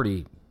it's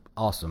pretty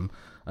awesome.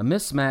 A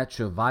mismatch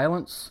of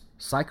violence,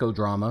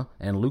 psychodrama,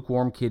 and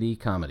lukewarm kiddie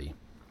comedy.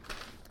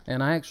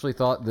 And I actually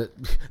thought that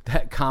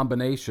that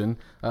combination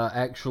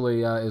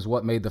actually is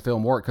what made the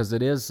film work, because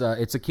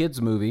it's a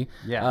kids movie.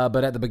 Yeah.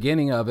 But at the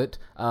beginning of it,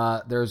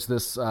 there's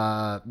this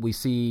we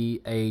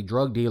see a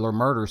drug dealer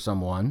murder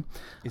someone.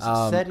 Is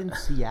it set in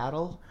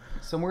Seattle?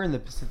 Somewhere in the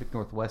Pacific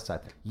Northwest, I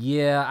think.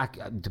 Yeah,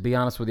 to be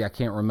honest with you, I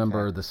can't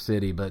remember the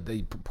city, but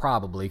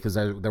probably because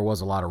there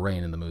was a lot of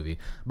rain in the movie.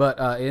 But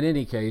in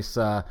any case,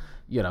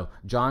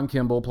 John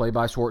Kimball, played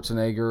by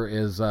Schwarzenegger,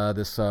 is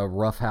this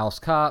roughhouse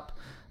cop.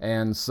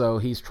 And so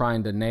he's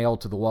trying to nail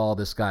to the wall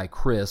this guy,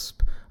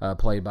 Crisp,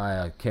 played by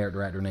a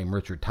character actor named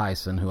Richard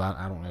Tyson, who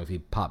I don't know if he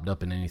popped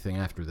up in anything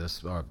after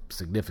this, or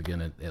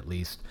significant at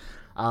least.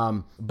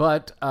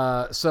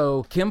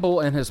 So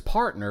Kimball and his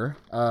partner,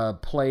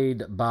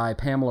 played by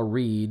Pamela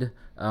Reed,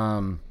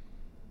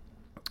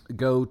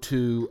 go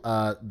to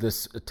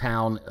this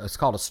town. It's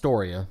called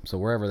Astoria, so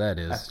wherever that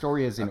is.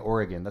 Astoria's in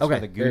Oregon. That's where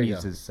the there you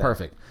Goonies go. is set.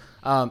 Perfect.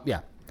 Yeah.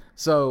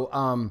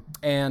 So,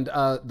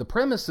 the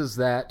premise is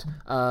that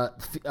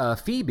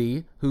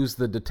Phoebe, who's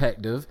the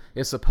detective,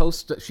 is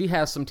supposed to. She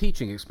has some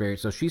teaching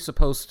experience, so she's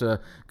supposed to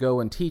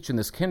go and teach in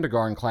this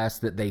kindergarten class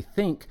that they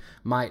think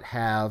might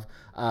have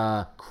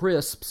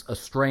Crisp's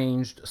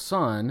estranged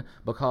son,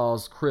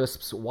 because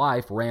Crisp's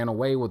wife ran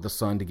away with the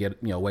son to get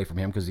away from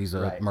him because he's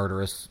a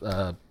murderous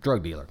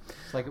drug dealer.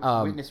 It's like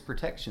a witness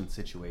protection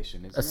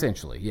situation, isn't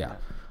essentially, it? Yeah.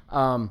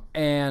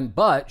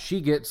 But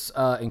she gets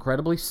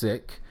incredibly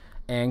sick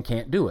and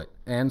can't do it.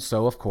 And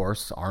so, of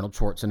course, Arnold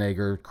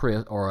Schwarzenegger,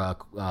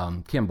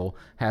 Kimball,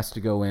 has to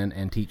go in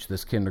and teach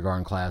this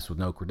kindergarten class with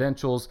no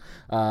credentials,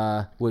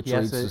 which he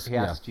has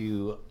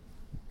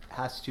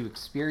to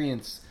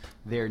experience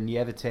their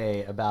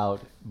naivete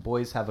about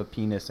boys have a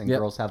penis and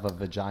girls have a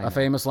vagina. A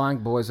famous line,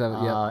 boys have it,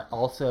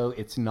 Also,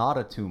 it's not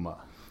a tumor.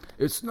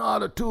 It's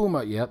not a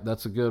tumor. Yep,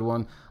 that's a good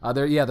one.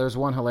 There's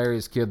one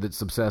hilarious kid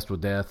that's obsessed with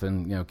death,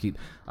 and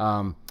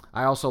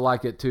I also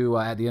like it too.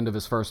 At the end of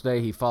his first day,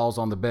 he falls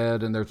on the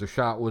bed, and there's a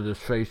shot with his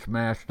face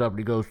smashed up, and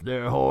he goes,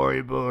 "They're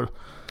horrible."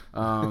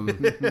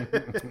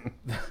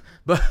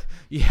 But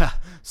yeah,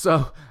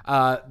 so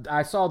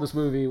I saw this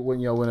movie when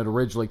it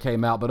originally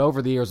came out, but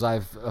over the years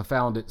I've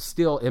found it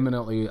still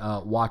eminently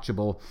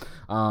watchable,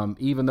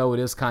 even though it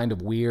is kind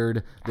of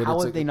weird. How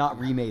have they not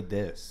remade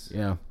this?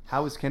 Yeah.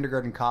 How has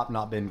Kindergarten Cop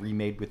not been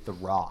remade with The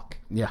Rock?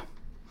 Yeah,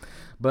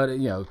 but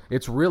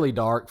it's really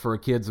dark for a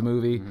kids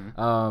movie.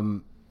 Mm-hmm.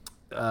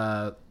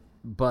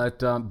 But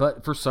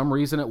for some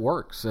reason it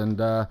works, and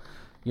I'm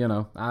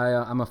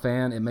a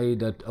fan. It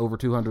made over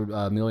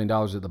 $200 million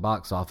at the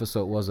box office,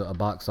 so it was a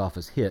box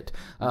office hit.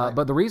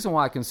 But the reason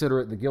why I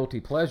consider it the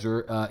guilty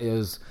pleasure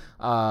is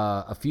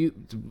a few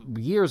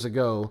years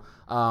ago,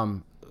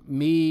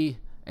 me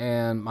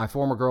and my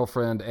former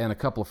girlfriend and a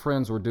couple of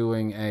friends were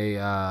doing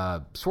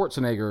a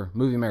Schwarzenegger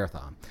movie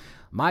marathon.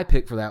 My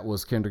pick for that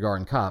was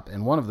Kindergarten Cop,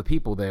 and one of the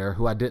people there,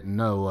 who I didn't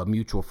know, a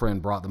mutual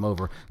friend brought them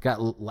over, got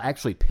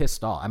actually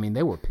pissed off. I mean,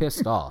 they were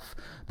pissed off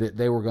that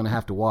they were going to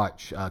have to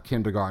watch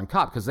Kindergarten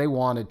Cop because they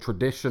wanted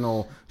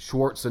traditional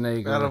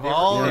Schwarzenegger. Out of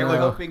all, they were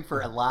hoping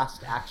for a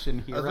last action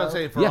hero. I was going to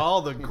say, for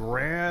all the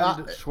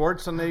grand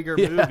Schwarzenegger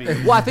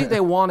movies. Well, I think they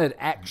wanted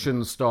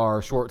action star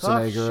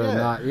Schwarzenegger. And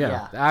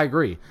not, I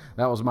agree.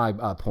 That was my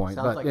point.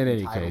 Sounds but like in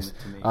any entitlement case,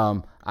 to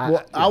me.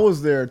 I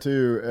was there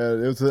too.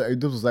 This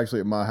was actually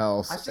at my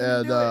house,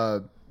 and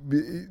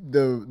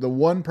the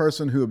one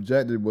person who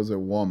objected was a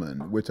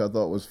woman, which I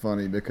thought was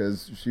funny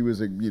because she was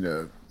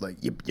like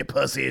you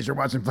pussies, you're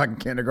watching fucking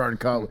Kindergarten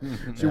Cop.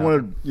 She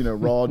wanted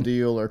Raw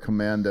Deal or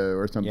Commando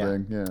or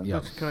something.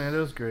 Yeah.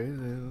 Commando's great.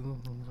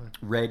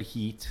 Red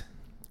Heat.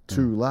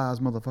 Two lies,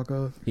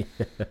 motherfucker.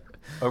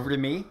 Over to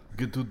me.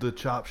 Get to the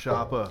chop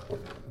shopper.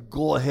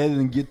 Go ahead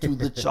and get to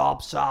the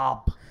chop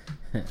shop.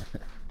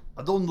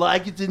 I don't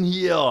like it in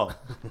here.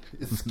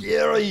 It's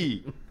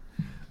scary.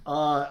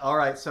 All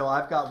right, so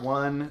I've got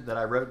one that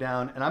I wrote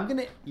down, and I'm going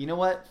to, you know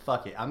what?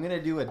 Fuck it. I'm going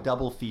to do a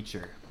double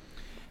feature.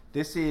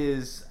 This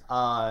is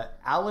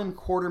Alan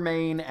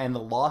Quatermain and the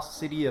Lost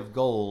City of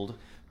Gold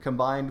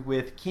combined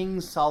with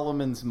King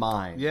Solomon's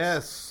Mines.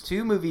 Yes.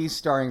 2 movies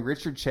starring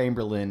Richard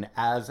Chamberlain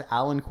as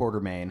Alan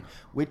Quatermain,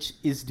 which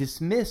is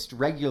dismissed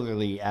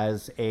regularly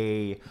as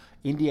a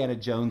Indiana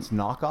Jones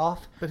knockoff.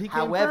 But he came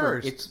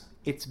However, first.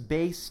 It's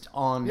based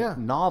on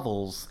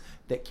novels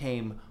that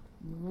came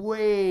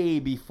way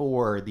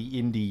before the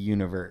indie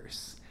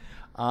universe.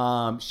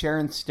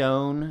 Sharon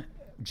Stone,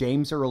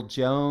 James Earl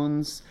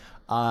Jones,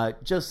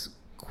 just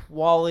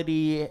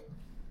quality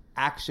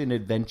action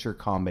adventure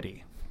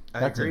comedy.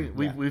 I agree.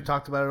 We've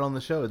talked about it on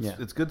the show.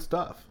 It's good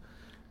stuff,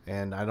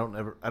 and I don't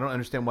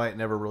understand why it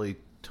never really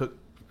took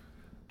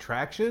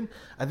traction.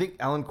 I think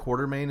Alan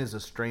Quatermain is a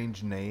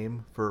strange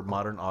name for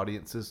modern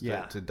audiences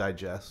to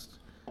digest.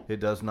 It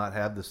does not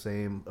have the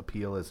same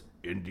appeal as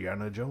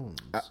Indiana Jones.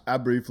 I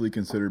briefly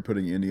considered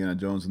putting Indiana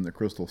Jones in the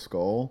Crystal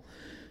Skull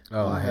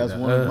as that.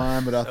 one of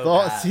mine, but I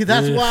thought,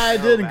 that's why I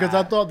didn't, because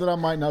I thought that I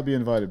might not be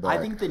invited back.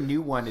 I think the new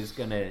one is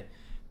going to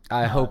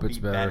I hope it's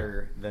be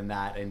better than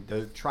that, and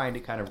they're trying to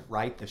kind of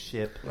right the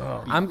ship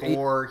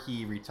before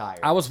he retires.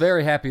 I was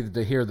very happy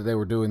to hear that they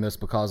were doing this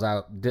because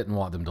I didn't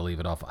want them to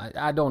leave it off.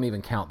 I don't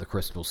even count the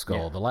Crystal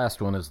Skull. Yeah. The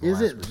last one is the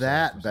last. Is it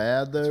that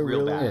bad, though? It's real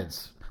really? bad.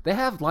 They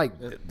have like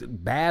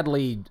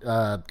badly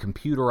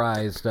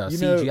computerized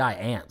CGI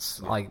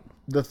ants. Like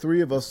the 3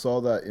 of us saw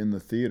that in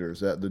the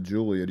theaters at the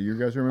Julia. Do you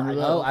guys remember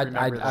that? I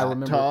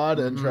remember. Todd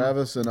and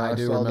Travis and I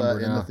saw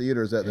that in the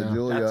theaters at the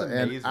Julia,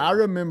 and I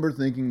remember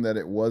thinking that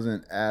it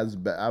wasn't as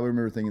bad. I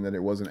remember thinking that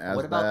it wasn't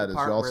as bad as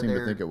y'all seem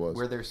to think it was.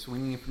 Where they're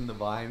swinging from the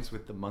vines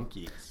with the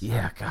monkeys.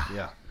 Yeah, God.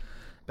 Yeah.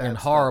 And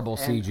horrible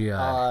And,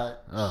 CGI.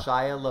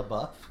 Shia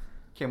LaBeouf.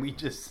 Can we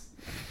just?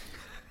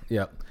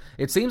 Yep.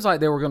 It seems like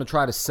they were going to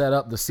try to set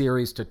up the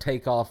series to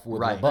take off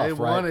with LaBeouf, They right?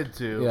 wanted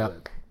to. Yeah.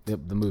 The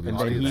movie. And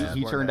then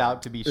he turned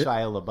out to be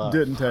Shia LaBeouf.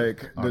 Didn't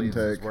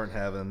take. Weren't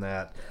having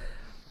that.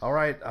 All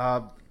right.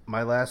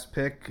 My last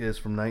pick is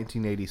from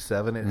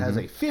 1987. It has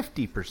a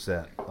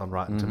 50% on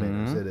Rotten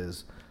Tomatoes. It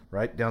is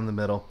right down the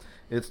middle.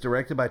 It's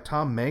directed by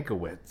Tom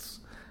Mankiewicz.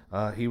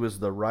 He was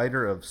the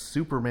writer of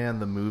Superman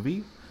the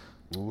movie.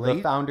 The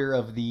founder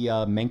of the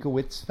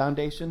Mankiewicz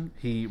Foundation.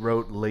 He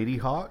wrote Lady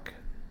Hawk.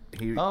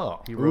 He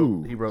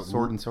Ooh. wrote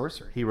Sword and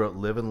Sorcery. He wrote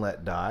Live and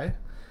Let Die.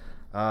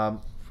 The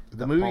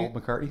Paul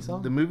McCartney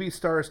song? The movie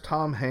stars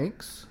Tom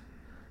Hanks,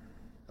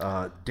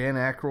 Dan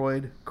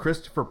Aykroyd,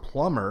 Christopher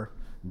Plummer,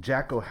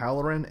 Jack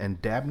O'Halloran,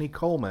 and Dabney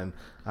Coleman.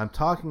 I'm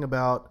talking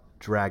about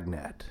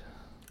Dragnet.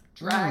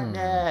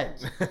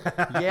 Dragnet.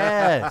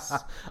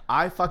 Yes.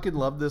 I fucking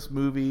loved this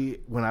movie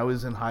when I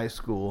was in high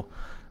school.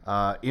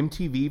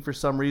 MTV, for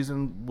some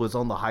reason, was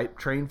on the hype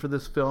train for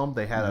this film.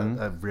 They had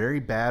a very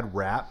bad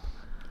rap.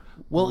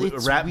 Well,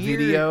 it's rap weird.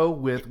 video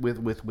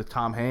with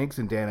Tom Hanks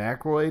and Dan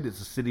Aykroyd.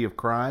 It's a City of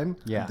Crime.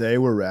 Yeah. They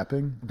were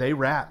rapping. They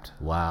rapped.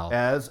 Wow.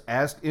 As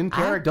in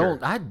character.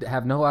 I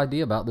have no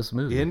idea about this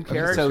movie. In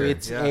character. So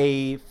it's Yeah.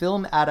 a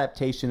film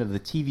adaptation of the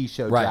TV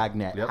show Right.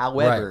 Dragnet. Yep.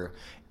 However,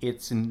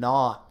 it's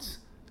not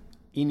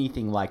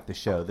anything like the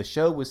show. The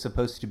show was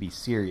supposed to be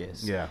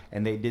serious. Yeah.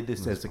 And they did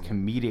this as a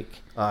comedic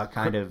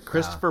kind of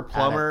Christopher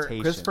Plummer.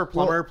 adaptation. Christopher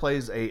Plummer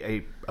plays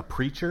a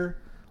preacher,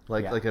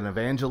 like an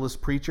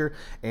evangelist preacher,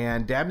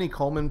 and Dabney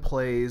Coleman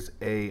plays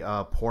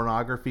a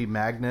pornography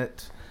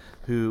magnate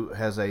who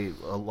has a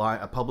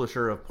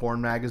publisher of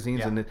porn magazines.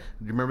 Yeah. And do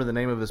you remember the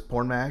name of his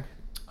porn mag?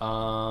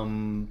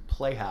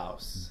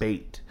 Playhouse.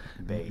 Bait.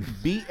 Bait.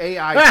 BAIT.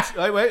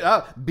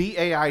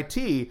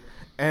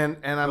 And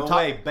I'm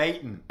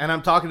baiting. And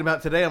I'm talking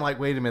about today. I'm like,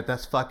 wait a minute,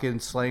 that's fucking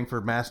slang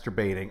for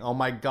masturbating. Oh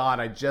my god,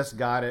 I just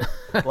got it.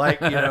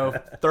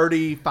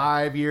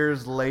 35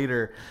 years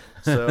later.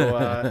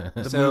 So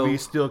the movie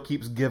still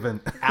keeps giving.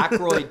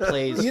 Aykroyd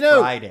plays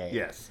Friday.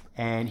 Yes.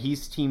 And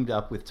he's teamed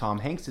up with Tom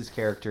Hanks's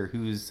character,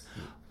 who's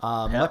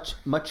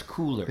much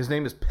cooler. His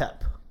name is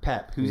Pep.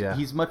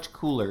 He's much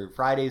cooler.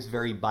 Friday's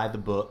very by the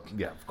book.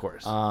 Yeah, of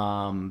course.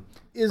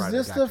 Is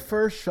this the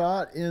first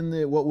shot in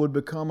the what would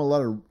become a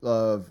lot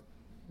of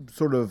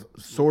sort of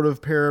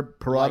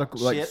parodical,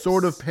 like Chips?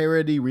 sort of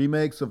parody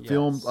remakes of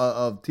films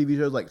of TV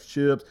shows like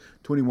Chips,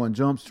 21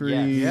 Jump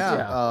Street,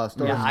 Stars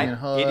and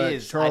Hutch, it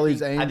is.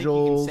 Charlie's Angels. I think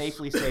you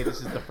can safely say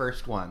this is the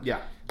first one.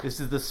 Yeah. This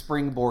is the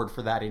springboard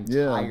for that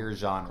entire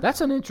genre.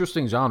 That's an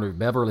interesting genre.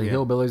 Beverly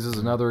Hillbillies is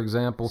another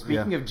example.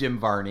 Speaking of Jim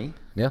Varney,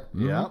 Yeah.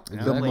 Yeah. The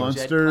Played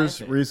Munsters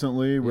Jed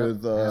recently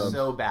with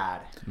so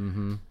bad.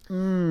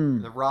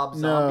 The Rob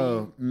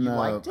Zombie, you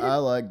liked it? I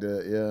liked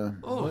it. Yeah,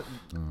 Oh.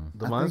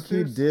 The I Monsters?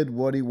 think he did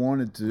what he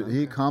wanted to.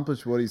 He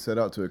accomplished what he set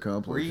out to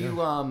accomplish. Were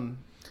you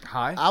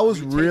High? I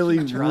was Were you really,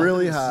 taking drugs?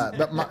 really high.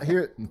 But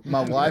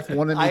my wife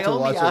wanted me I to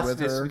only watch it asked with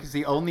this her. because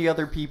the only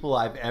other people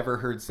I've ever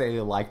heard say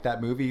they liked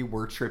that movie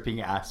were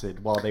tripping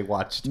acid while they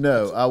watched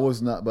No, I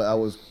was not, but I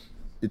was.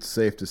 It's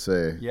safe to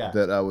say Yeah.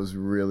 that I was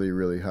really,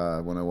 really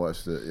high when I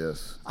watched it.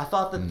 Yes. I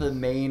thought that the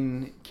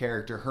main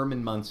character,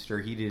 Herman Munster,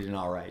 he did an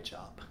all right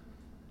job.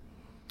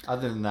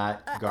 Other than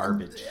that,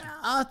 garbage.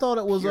 I thought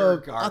it was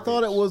Pure I thought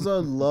it garbage. was a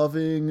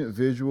loving,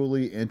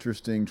 visually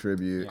interesting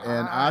tribute,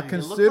 and I It looked like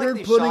considered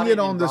they putting shot it in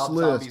on this Rob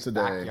list Zombie's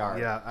today. backyard.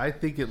 Yeah, I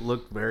think it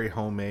looked very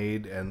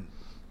homemade and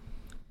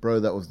Bro,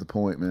 that was the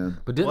point, man.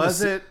 But didn't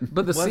Was it?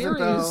 But the Was it, series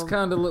though?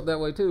 kind of looked that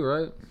way too,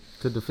 right?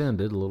 To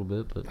defend it a little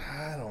bit, but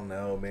I don't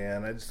know,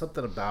 man.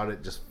 Something about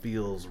it just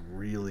feels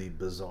really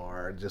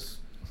bizarre.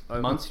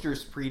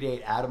 Munsters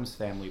predate Addams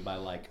Family by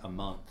like a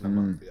month.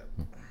 Yeah.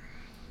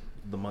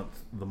 The monthers.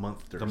 The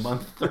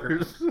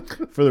monthers.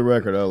 For the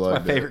record, I My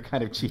liked it. favorite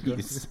kind of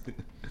cheese.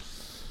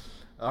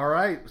 All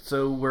right,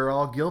 so we're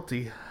all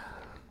guilty.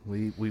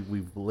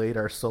 We've laid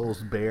our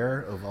souls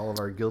bare of all of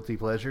our guilty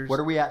pleasures. What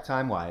are we at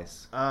time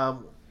wise?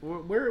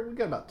 We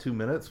got about 2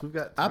 minutes. We've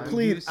got. I time.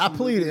 plead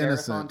Marathon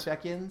innocent.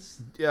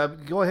 check-ins. Yeah,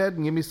 go ahead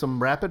and give me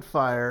some rapid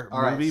fire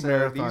All right, movie so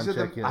marathon these are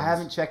check-ins. I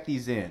haven't checked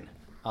these in.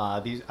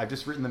 I've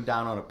just written them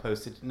down on a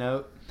post-it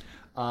note.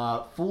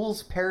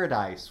 Fool's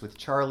Paradise with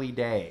Charlie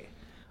Day.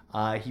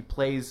 He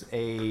plays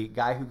a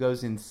guy who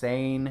goes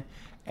insane,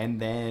 and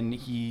then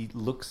he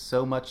looks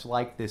so much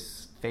like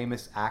this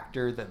famous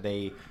actor that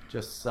they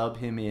just sub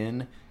him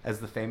in as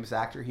the famous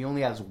actor. He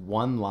only has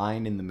one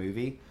line in the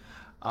movie.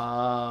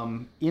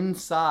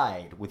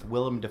 Inside with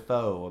Willem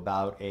Dafoe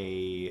about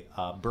a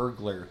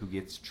burglar who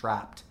gets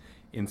trapped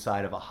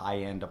inside of a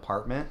high-end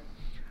apartment.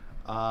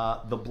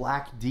 The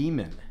Black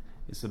Demon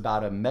is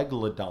about a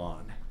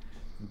megalodon.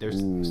 They're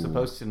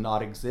supposed to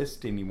not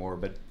exist anymore,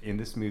 but in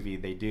this movie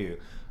they do.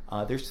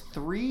 There's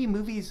 3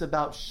 movies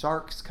about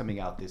sharks coming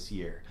out this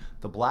year.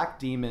 The Black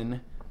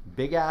Demon,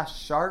 Big Ass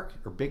Shark,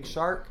 or Big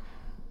Shark,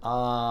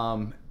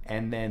 and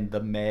then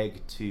The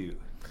Meg 2.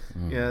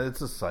 Yeah,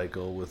 it's a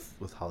cycle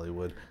with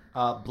Hollywood.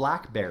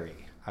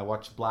 Blackberry. I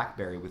watched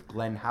Blackberry with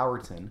Glenn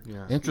Howerton.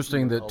 Yeah.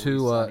 interesting that Always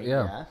two, Sunny,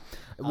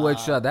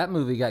 which that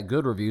movie got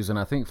good reviews, and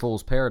I think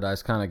Fool's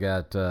Paradise kind of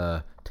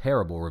got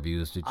terrible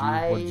reviews.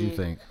 What did you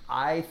think?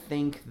 I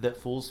think that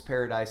Fool's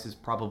Paradise is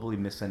probably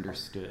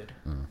misunderstood.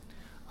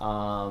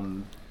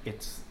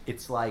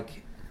 It's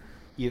like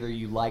either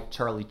you like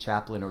Charlie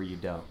Chaplin or you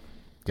don't.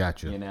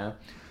 Gotcha. You know,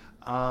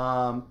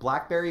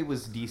 Blackberry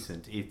was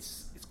decent.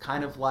 It's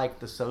kind of like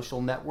The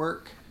Social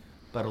Network,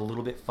 but a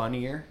little bit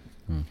funnier.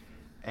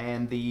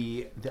 and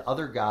the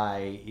other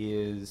guy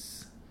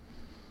is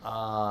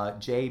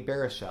Jay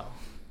Baruchel.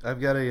 I've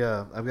got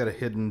a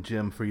hidden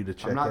gem for you to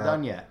check out. I'm not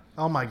done yet.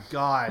 Oh my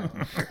God.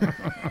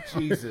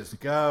 Jesus,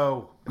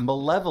 go.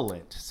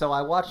 Malevolent. So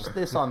I watched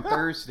this on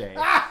Thursday.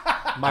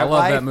 I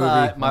love that movie.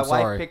 My I'm wife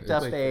sorry. picked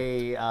up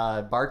a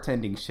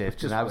bartending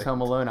shift, and I was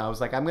home alone. I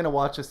was like, I'm going to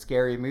watch a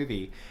scary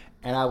movie.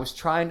 And I was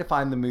trying to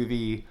find the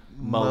movie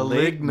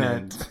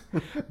Malignant.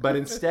 But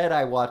instead,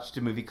 I watched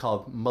a movie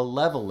called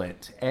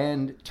Malevolent.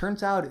 And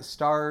turns out it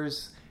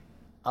stars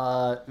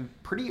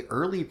pretty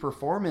early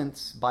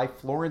performance by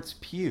Florence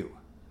Pugh.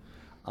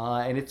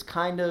 And it's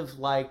kind of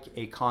like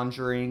a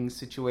Conjuring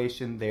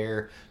situation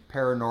there,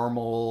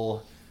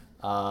 paranormal,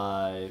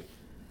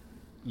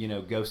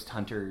 ghost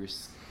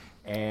hunters,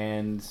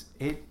 and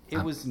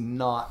it was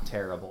not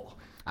terrible.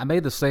 I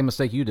made the same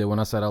mistake you did when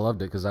I said I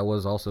loved it, because I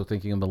was also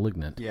thinking of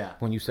Malignant. Yeah.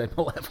 When you said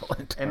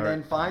Malevolent. And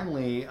then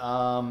finally,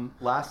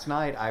 last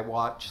night I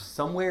watched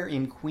Somewhere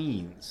in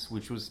Queens,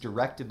 which was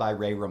directed by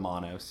Ray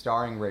Romano,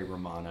 starring Ray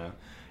Romano.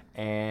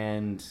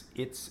 And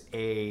it's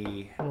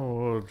a...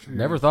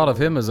 Never thought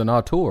of him as an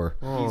auteur.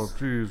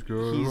 He's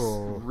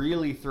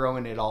really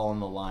throwing it all on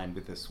the line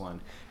with this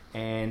one.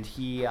 And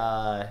he...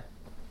 I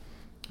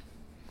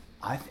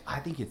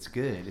think it's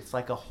good. It's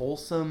like a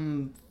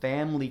wholesome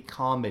family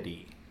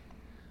comedy.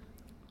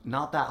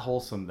 Not that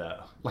wholesome,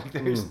 though. Like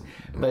there's...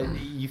 But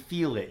you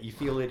feel it. You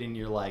feel it in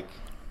your, like,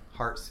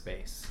 heart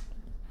space.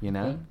 You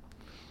know?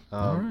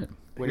 All right.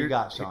 What do you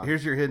got, Sean?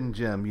 Here's your hidden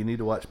gem. You need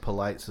to watch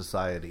Polite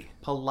Society.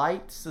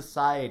 Polite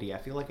Society. I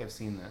feel like I've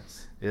seen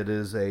this. It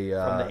is a...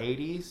 From the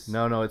 80s?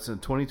 No, it's a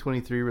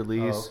 2023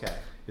 release. Oh, okay.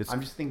 It's,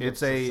 I'm just thinking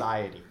it's of a,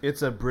 Society.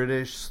 It's a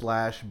British /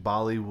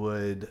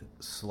 Bollywood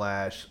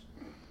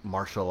 /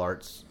 martial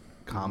arts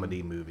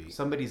comedy movie.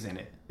 Somebody's in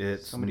it.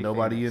 It's somebody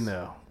nobody famous. you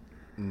know.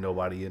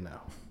 Nobody you know.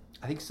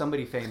 I think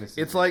somebody famous.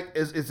 It's like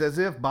it's as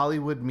if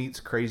Bollywood meets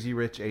Crazy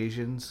Rich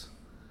Asians.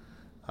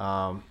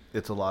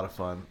 It's a lot of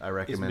fun. I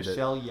recommend Is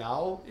Michelle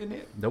Yeoh in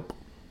it? Nope.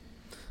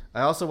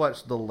 I also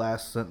watched The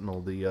Last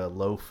Sentinel, the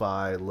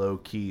lo-fi,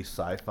 low-key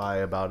sci-fi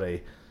about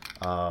a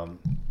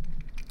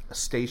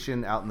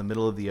station out in the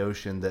middle of the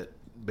ocean that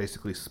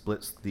basically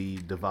splits the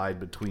divide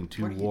between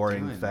two What are you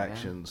warring doing,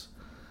 factions.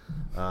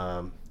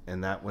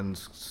 And that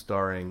one's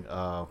starring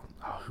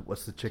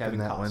what's the chick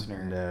Kevin in that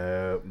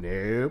Costner.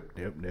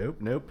 one?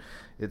 Nope.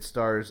 It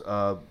stars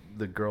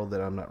the girl that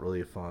I'm not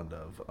really fond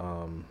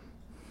of,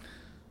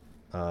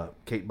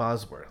 Kate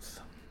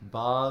Bosworth.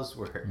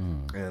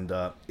 And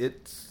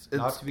it's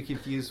Not to be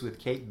confused with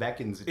Kate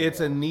Beckinsale. it's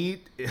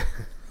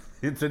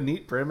a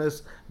neat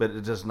premise, but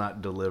it does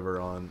not deliver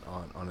on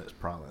its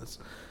promise.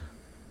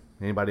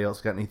 Anybody else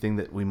got anything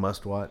that we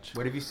must watch?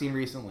 What have you seen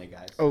recently,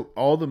 guys? Oh,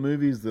 all the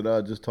movies that I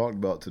just talked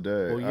about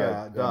today. Well,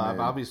 yeah, I've mean,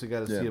 obviously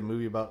got to see a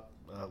movie about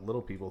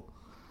little people.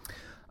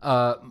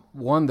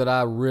 One that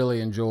I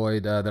really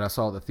enjoyed that I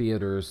saw at the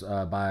theaters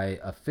by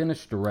a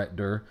Finnish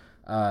director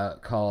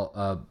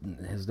called,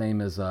 his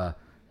name is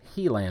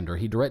Helander.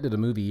 He directed a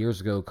movie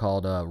years ago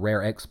called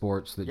Rare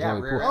Exports. That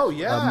Joey Rare Port- Oh,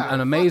 yeah. an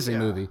amazing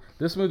Fuck yeah. movie.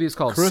 This movie is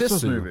called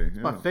Christmas Sisu. movie. It's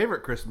my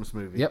favorite Christmas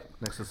movie. Yep.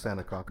 Next to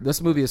Santa Claus.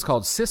 This movie is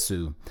called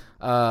Sisu,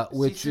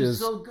 which Sisu's is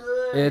so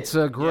good. It's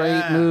a great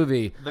Yeah.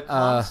 movie. The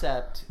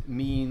concept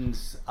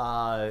means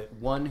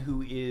one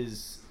who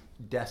is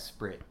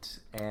desperate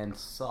and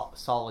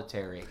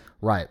solitary.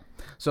 Right.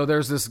 So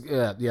there's this,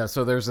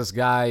 So there's this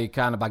guy,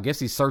 kind of. I guess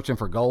he's searching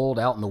for gold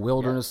out in the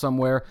wilderness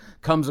somewhere.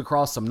 Comes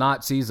across some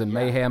Nazis and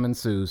mayhem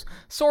ensues.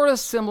 Sort of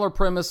similar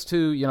premise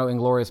to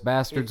Inglourious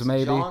Bastards, It's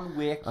maybe. John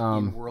Wick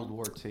in World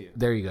War II.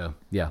 There you go.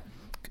 Yeah.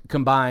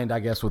 Combined, I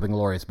guess, with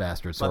Inglourious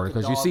Bastards, But sort of, the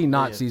because you dog see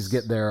Nazis lives.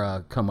 get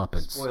their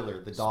comeuppance.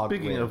 Spoiler: the dog.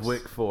 Speaking of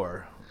lives. Wick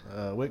 4,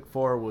 Wick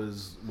 4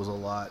 was a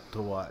lot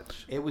to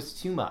watch. It was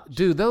too much.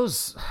 Dude,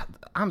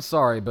 I'm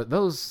sorry, but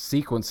those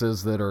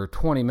sequences that are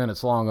 20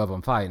 minutes long of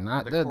them fighting,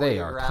 they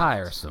are choreographed-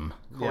 tiresome.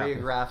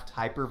 Choreographed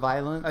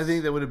hyperviolence. I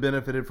think that would have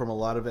benefited from a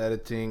lot of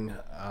editing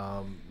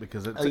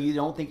because it's. Oh, you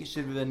don't think it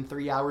should have been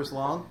 3 hours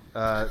long?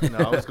 No,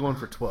 I was going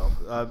for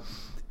 12.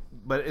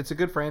 But it's a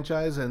good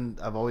franchise, and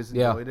I've always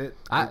enjoyed it.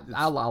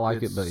 I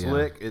like it's it, but yeah.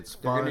 slick. It's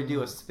They're fun. going to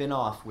do a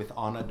spin-off with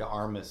Ana de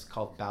Armas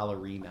called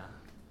Ballerina.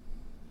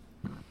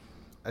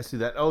 I see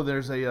that. Oh,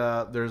 there's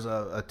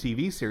a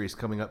TV series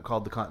coming up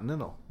called The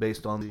Continental,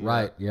 based on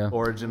the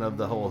origin of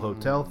the whole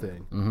hotel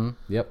thing. Mm-hmm.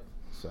 Yep.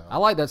 So I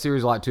like that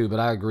series a lot too, but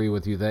I agree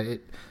with you that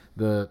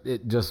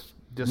it just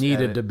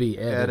needed edit. to be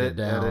edited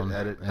down.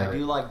 Edit. I do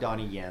like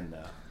Donnie Yen,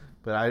 though.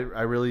 But I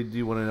really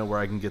do want to know where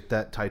I can get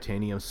that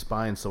titanium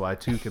spine so I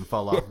too can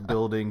fall off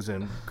buildings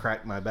and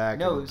crack my back.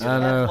 No, it and- was I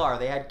know. Kevlar.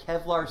 They had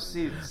Kevlar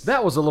suits.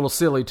 That was a little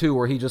silly too,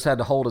 where he just had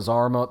to hold his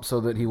arm up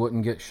so that he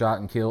wouldn't get shot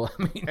and killed.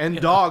 I mean, And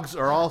dogs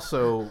are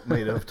also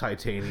made of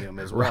titanium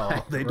as well.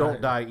 Right, They don't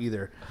die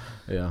either.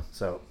 yeah.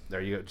 So there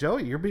you go.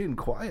 Joey, you're being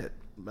quiet.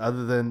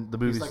 Other than the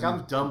movies. He's like,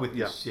 I'm done with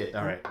this shit.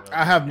 All right.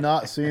 I have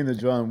not seen the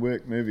John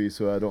Wick movie,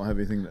 so I don't have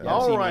anything to add. You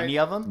haven't All seen right. any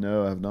of them?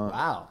 No, I have not.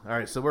 Wow. All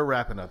right. So we're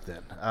wrapping up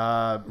then.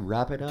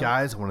 Wrap it up.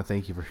 Guys, I want to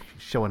thank you for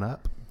showing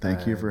up.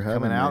 Thank you for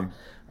having coming me.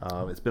 out.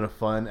 It's been a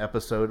fun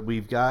episode.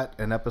 We've got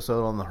an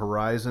episode on the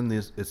horizon.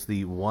 It's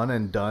the one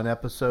and done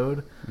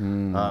episode.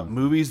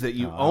 Movies that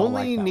you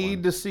only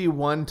need to see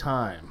one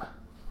time.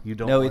 You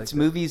don't. No, like it's that.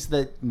 movies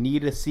that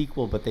need a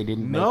sequel, but they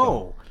didn't make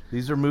No,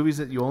 these are movies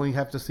that you only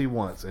have to see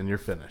once and you're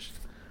finished.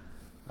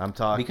 I'm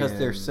talking because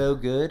they're so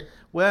good.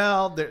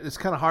 well. It's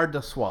kind of hard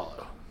to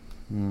swallow.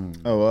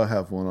 Oh, I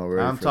have one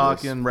already. I'm for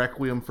talking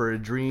Requiem for a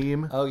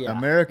Dream. Oh yeah, this.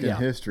 American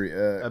History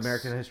X.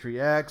 American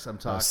History X. I'm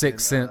talking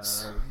Sixth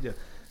Sense. Yeah.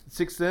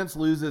 Sixth Sense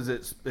loses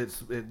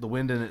the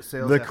wind in its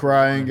sails. The after-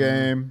 Crying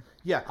Game.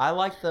 Yeah. I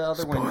like the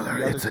other one. Spoiler,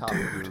 The other it's a topic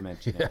dude. you were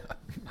mentioning.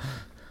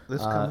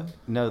 This coming?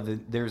 No,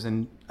 there's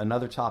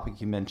another topic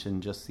you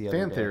mentioned just the other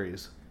Fan day.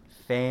 theories.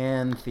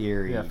 Fan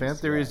theories. Yeah, fan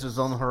theories yes. is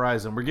on the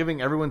horizon. We're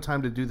giving everyone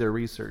time to do their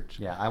research.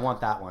 Yeah, I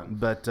want that one.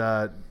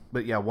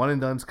 But yeah, one and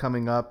done's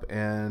coming up,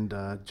 and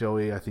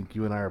Joey, I think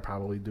you and I are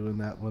probably doing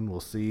that one. We'll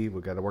see.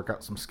 We've got to work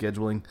out some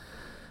scheduling.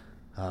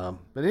 But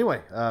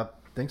anyway,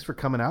 thanks for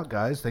coming out,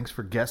 guys. Thanks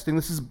for guesting.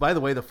 This is, by the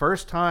way, the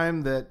first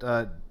time that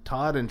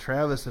Todd and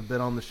Travis have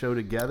been on the show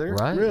together.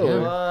 Right? Really?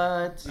 Yeah.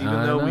 What? Even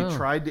I though know. we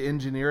tried to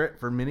engineer it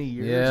for many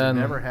years, Yeah, it and-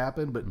 never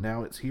happened. But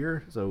now it's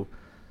here, so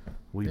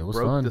we It was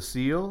broke fun. the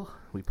seal.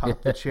 We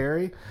popped the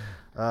cherry.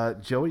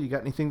 Joey, you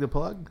got anything to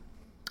plug?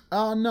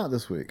 Not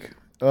this week.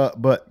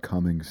 But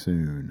coming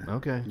soon.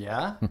 Okay.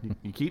 Yeah?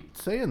 You keep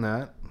saying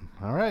that.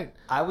 All right.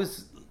 I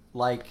was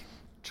like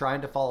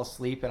trying to fall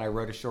asleep and I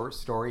wrote a short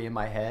story in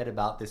my head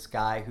about this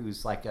guy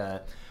who's like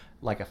a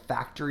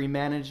factory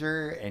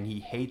manager and he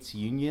hates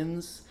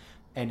unions,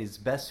 and his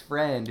best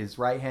friend, his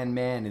right-hand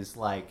man, is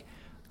like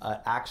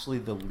actually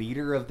the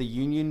leader of the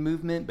union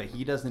movement, but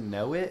he doesn't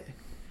know it.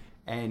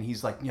 And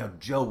he's like,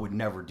 Joe would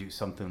never do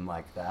something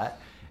like that.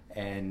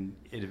 And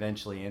it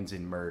eventually ends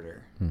in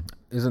murder.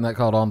 Isn't that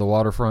called On the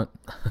Waterfront?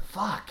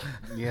 Fuck.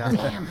 Yeah.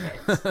 Damn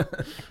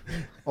it.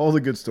 All the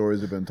good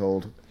stories have been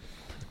told.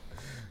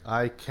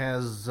 I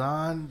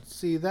can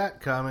see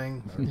that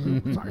coming.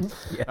 Sorry.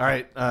 All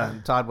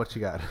right, Todd, what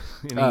you got?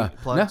 Any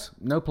plugs?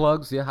 No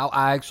plugs. Yeah,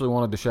 I actually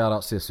wanted to shout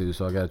out Sisu,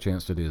 so I got a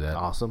chance to do that.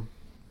 Awesome.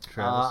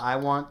 Travis? I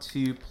want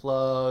to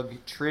plug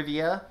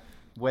trivia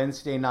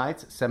Wednesday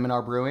nights at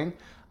Seminar Brewing.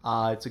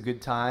 It's a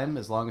good time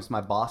as long as my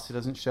boss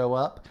doesn't show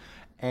up.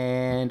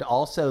 And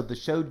also the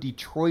show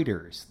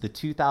Detroiters, the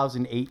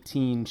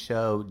 2018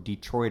 show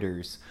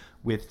Detroiters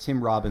with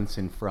Tim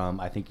Robinson from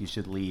I Think You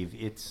Should Leave.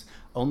 It's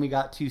only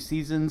got 2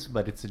 seasons,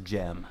 but it's a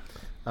gem.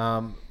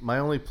 My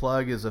only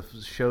plug is a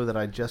show that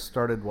I just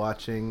started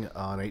watching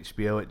on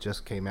HBO. It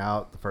just came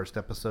out. The first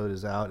episode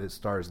is out. It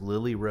stars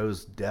Lily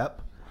Rose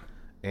Depp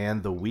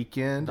and The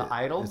Weeknd. The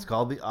Idol? It's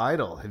called The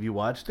Idol. Have you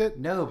watched it?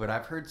 No, but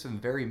I've heard some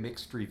very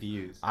mixed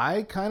reviews.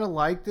 I kind of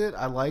liked it.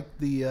 I liked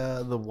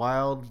the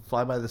wild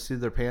fly by the seat of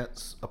their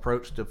pants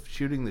approach to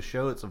shooting the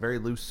show. It's a very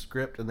loose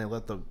script, and they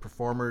let the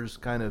performers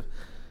kind of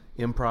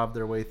improv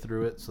their way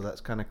through it, so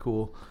that's kind of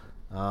cool.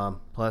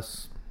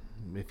 Plus,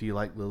 if you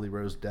like Lily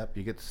Rose Depp,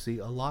 you get to see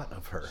a lot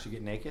of her. She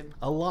get naked?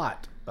 A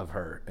lot of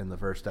her in the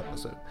first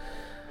episode.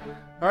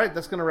 All right,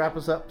 that's going to wrap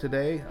us up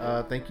today.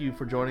 Thank you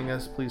for joining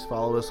us. Please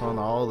follow us on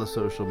all the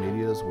social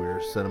medias.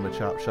 We're Cinema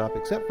Chop Shop,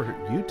 except for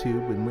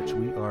YouTube, in which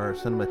we are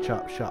Cinema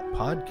Chop Shop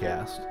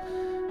Podcast.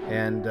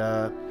 And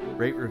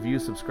rate, review,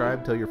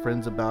 subscribe, tell your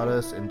friends about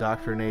us,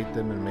 indoctrinate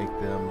them, and make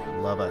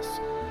them love us.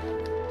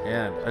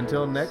 And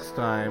until next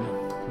time,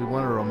 we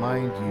want to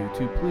remind you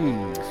to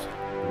please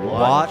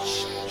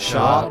Watch,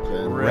 shop,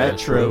 and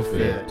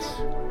retrofit.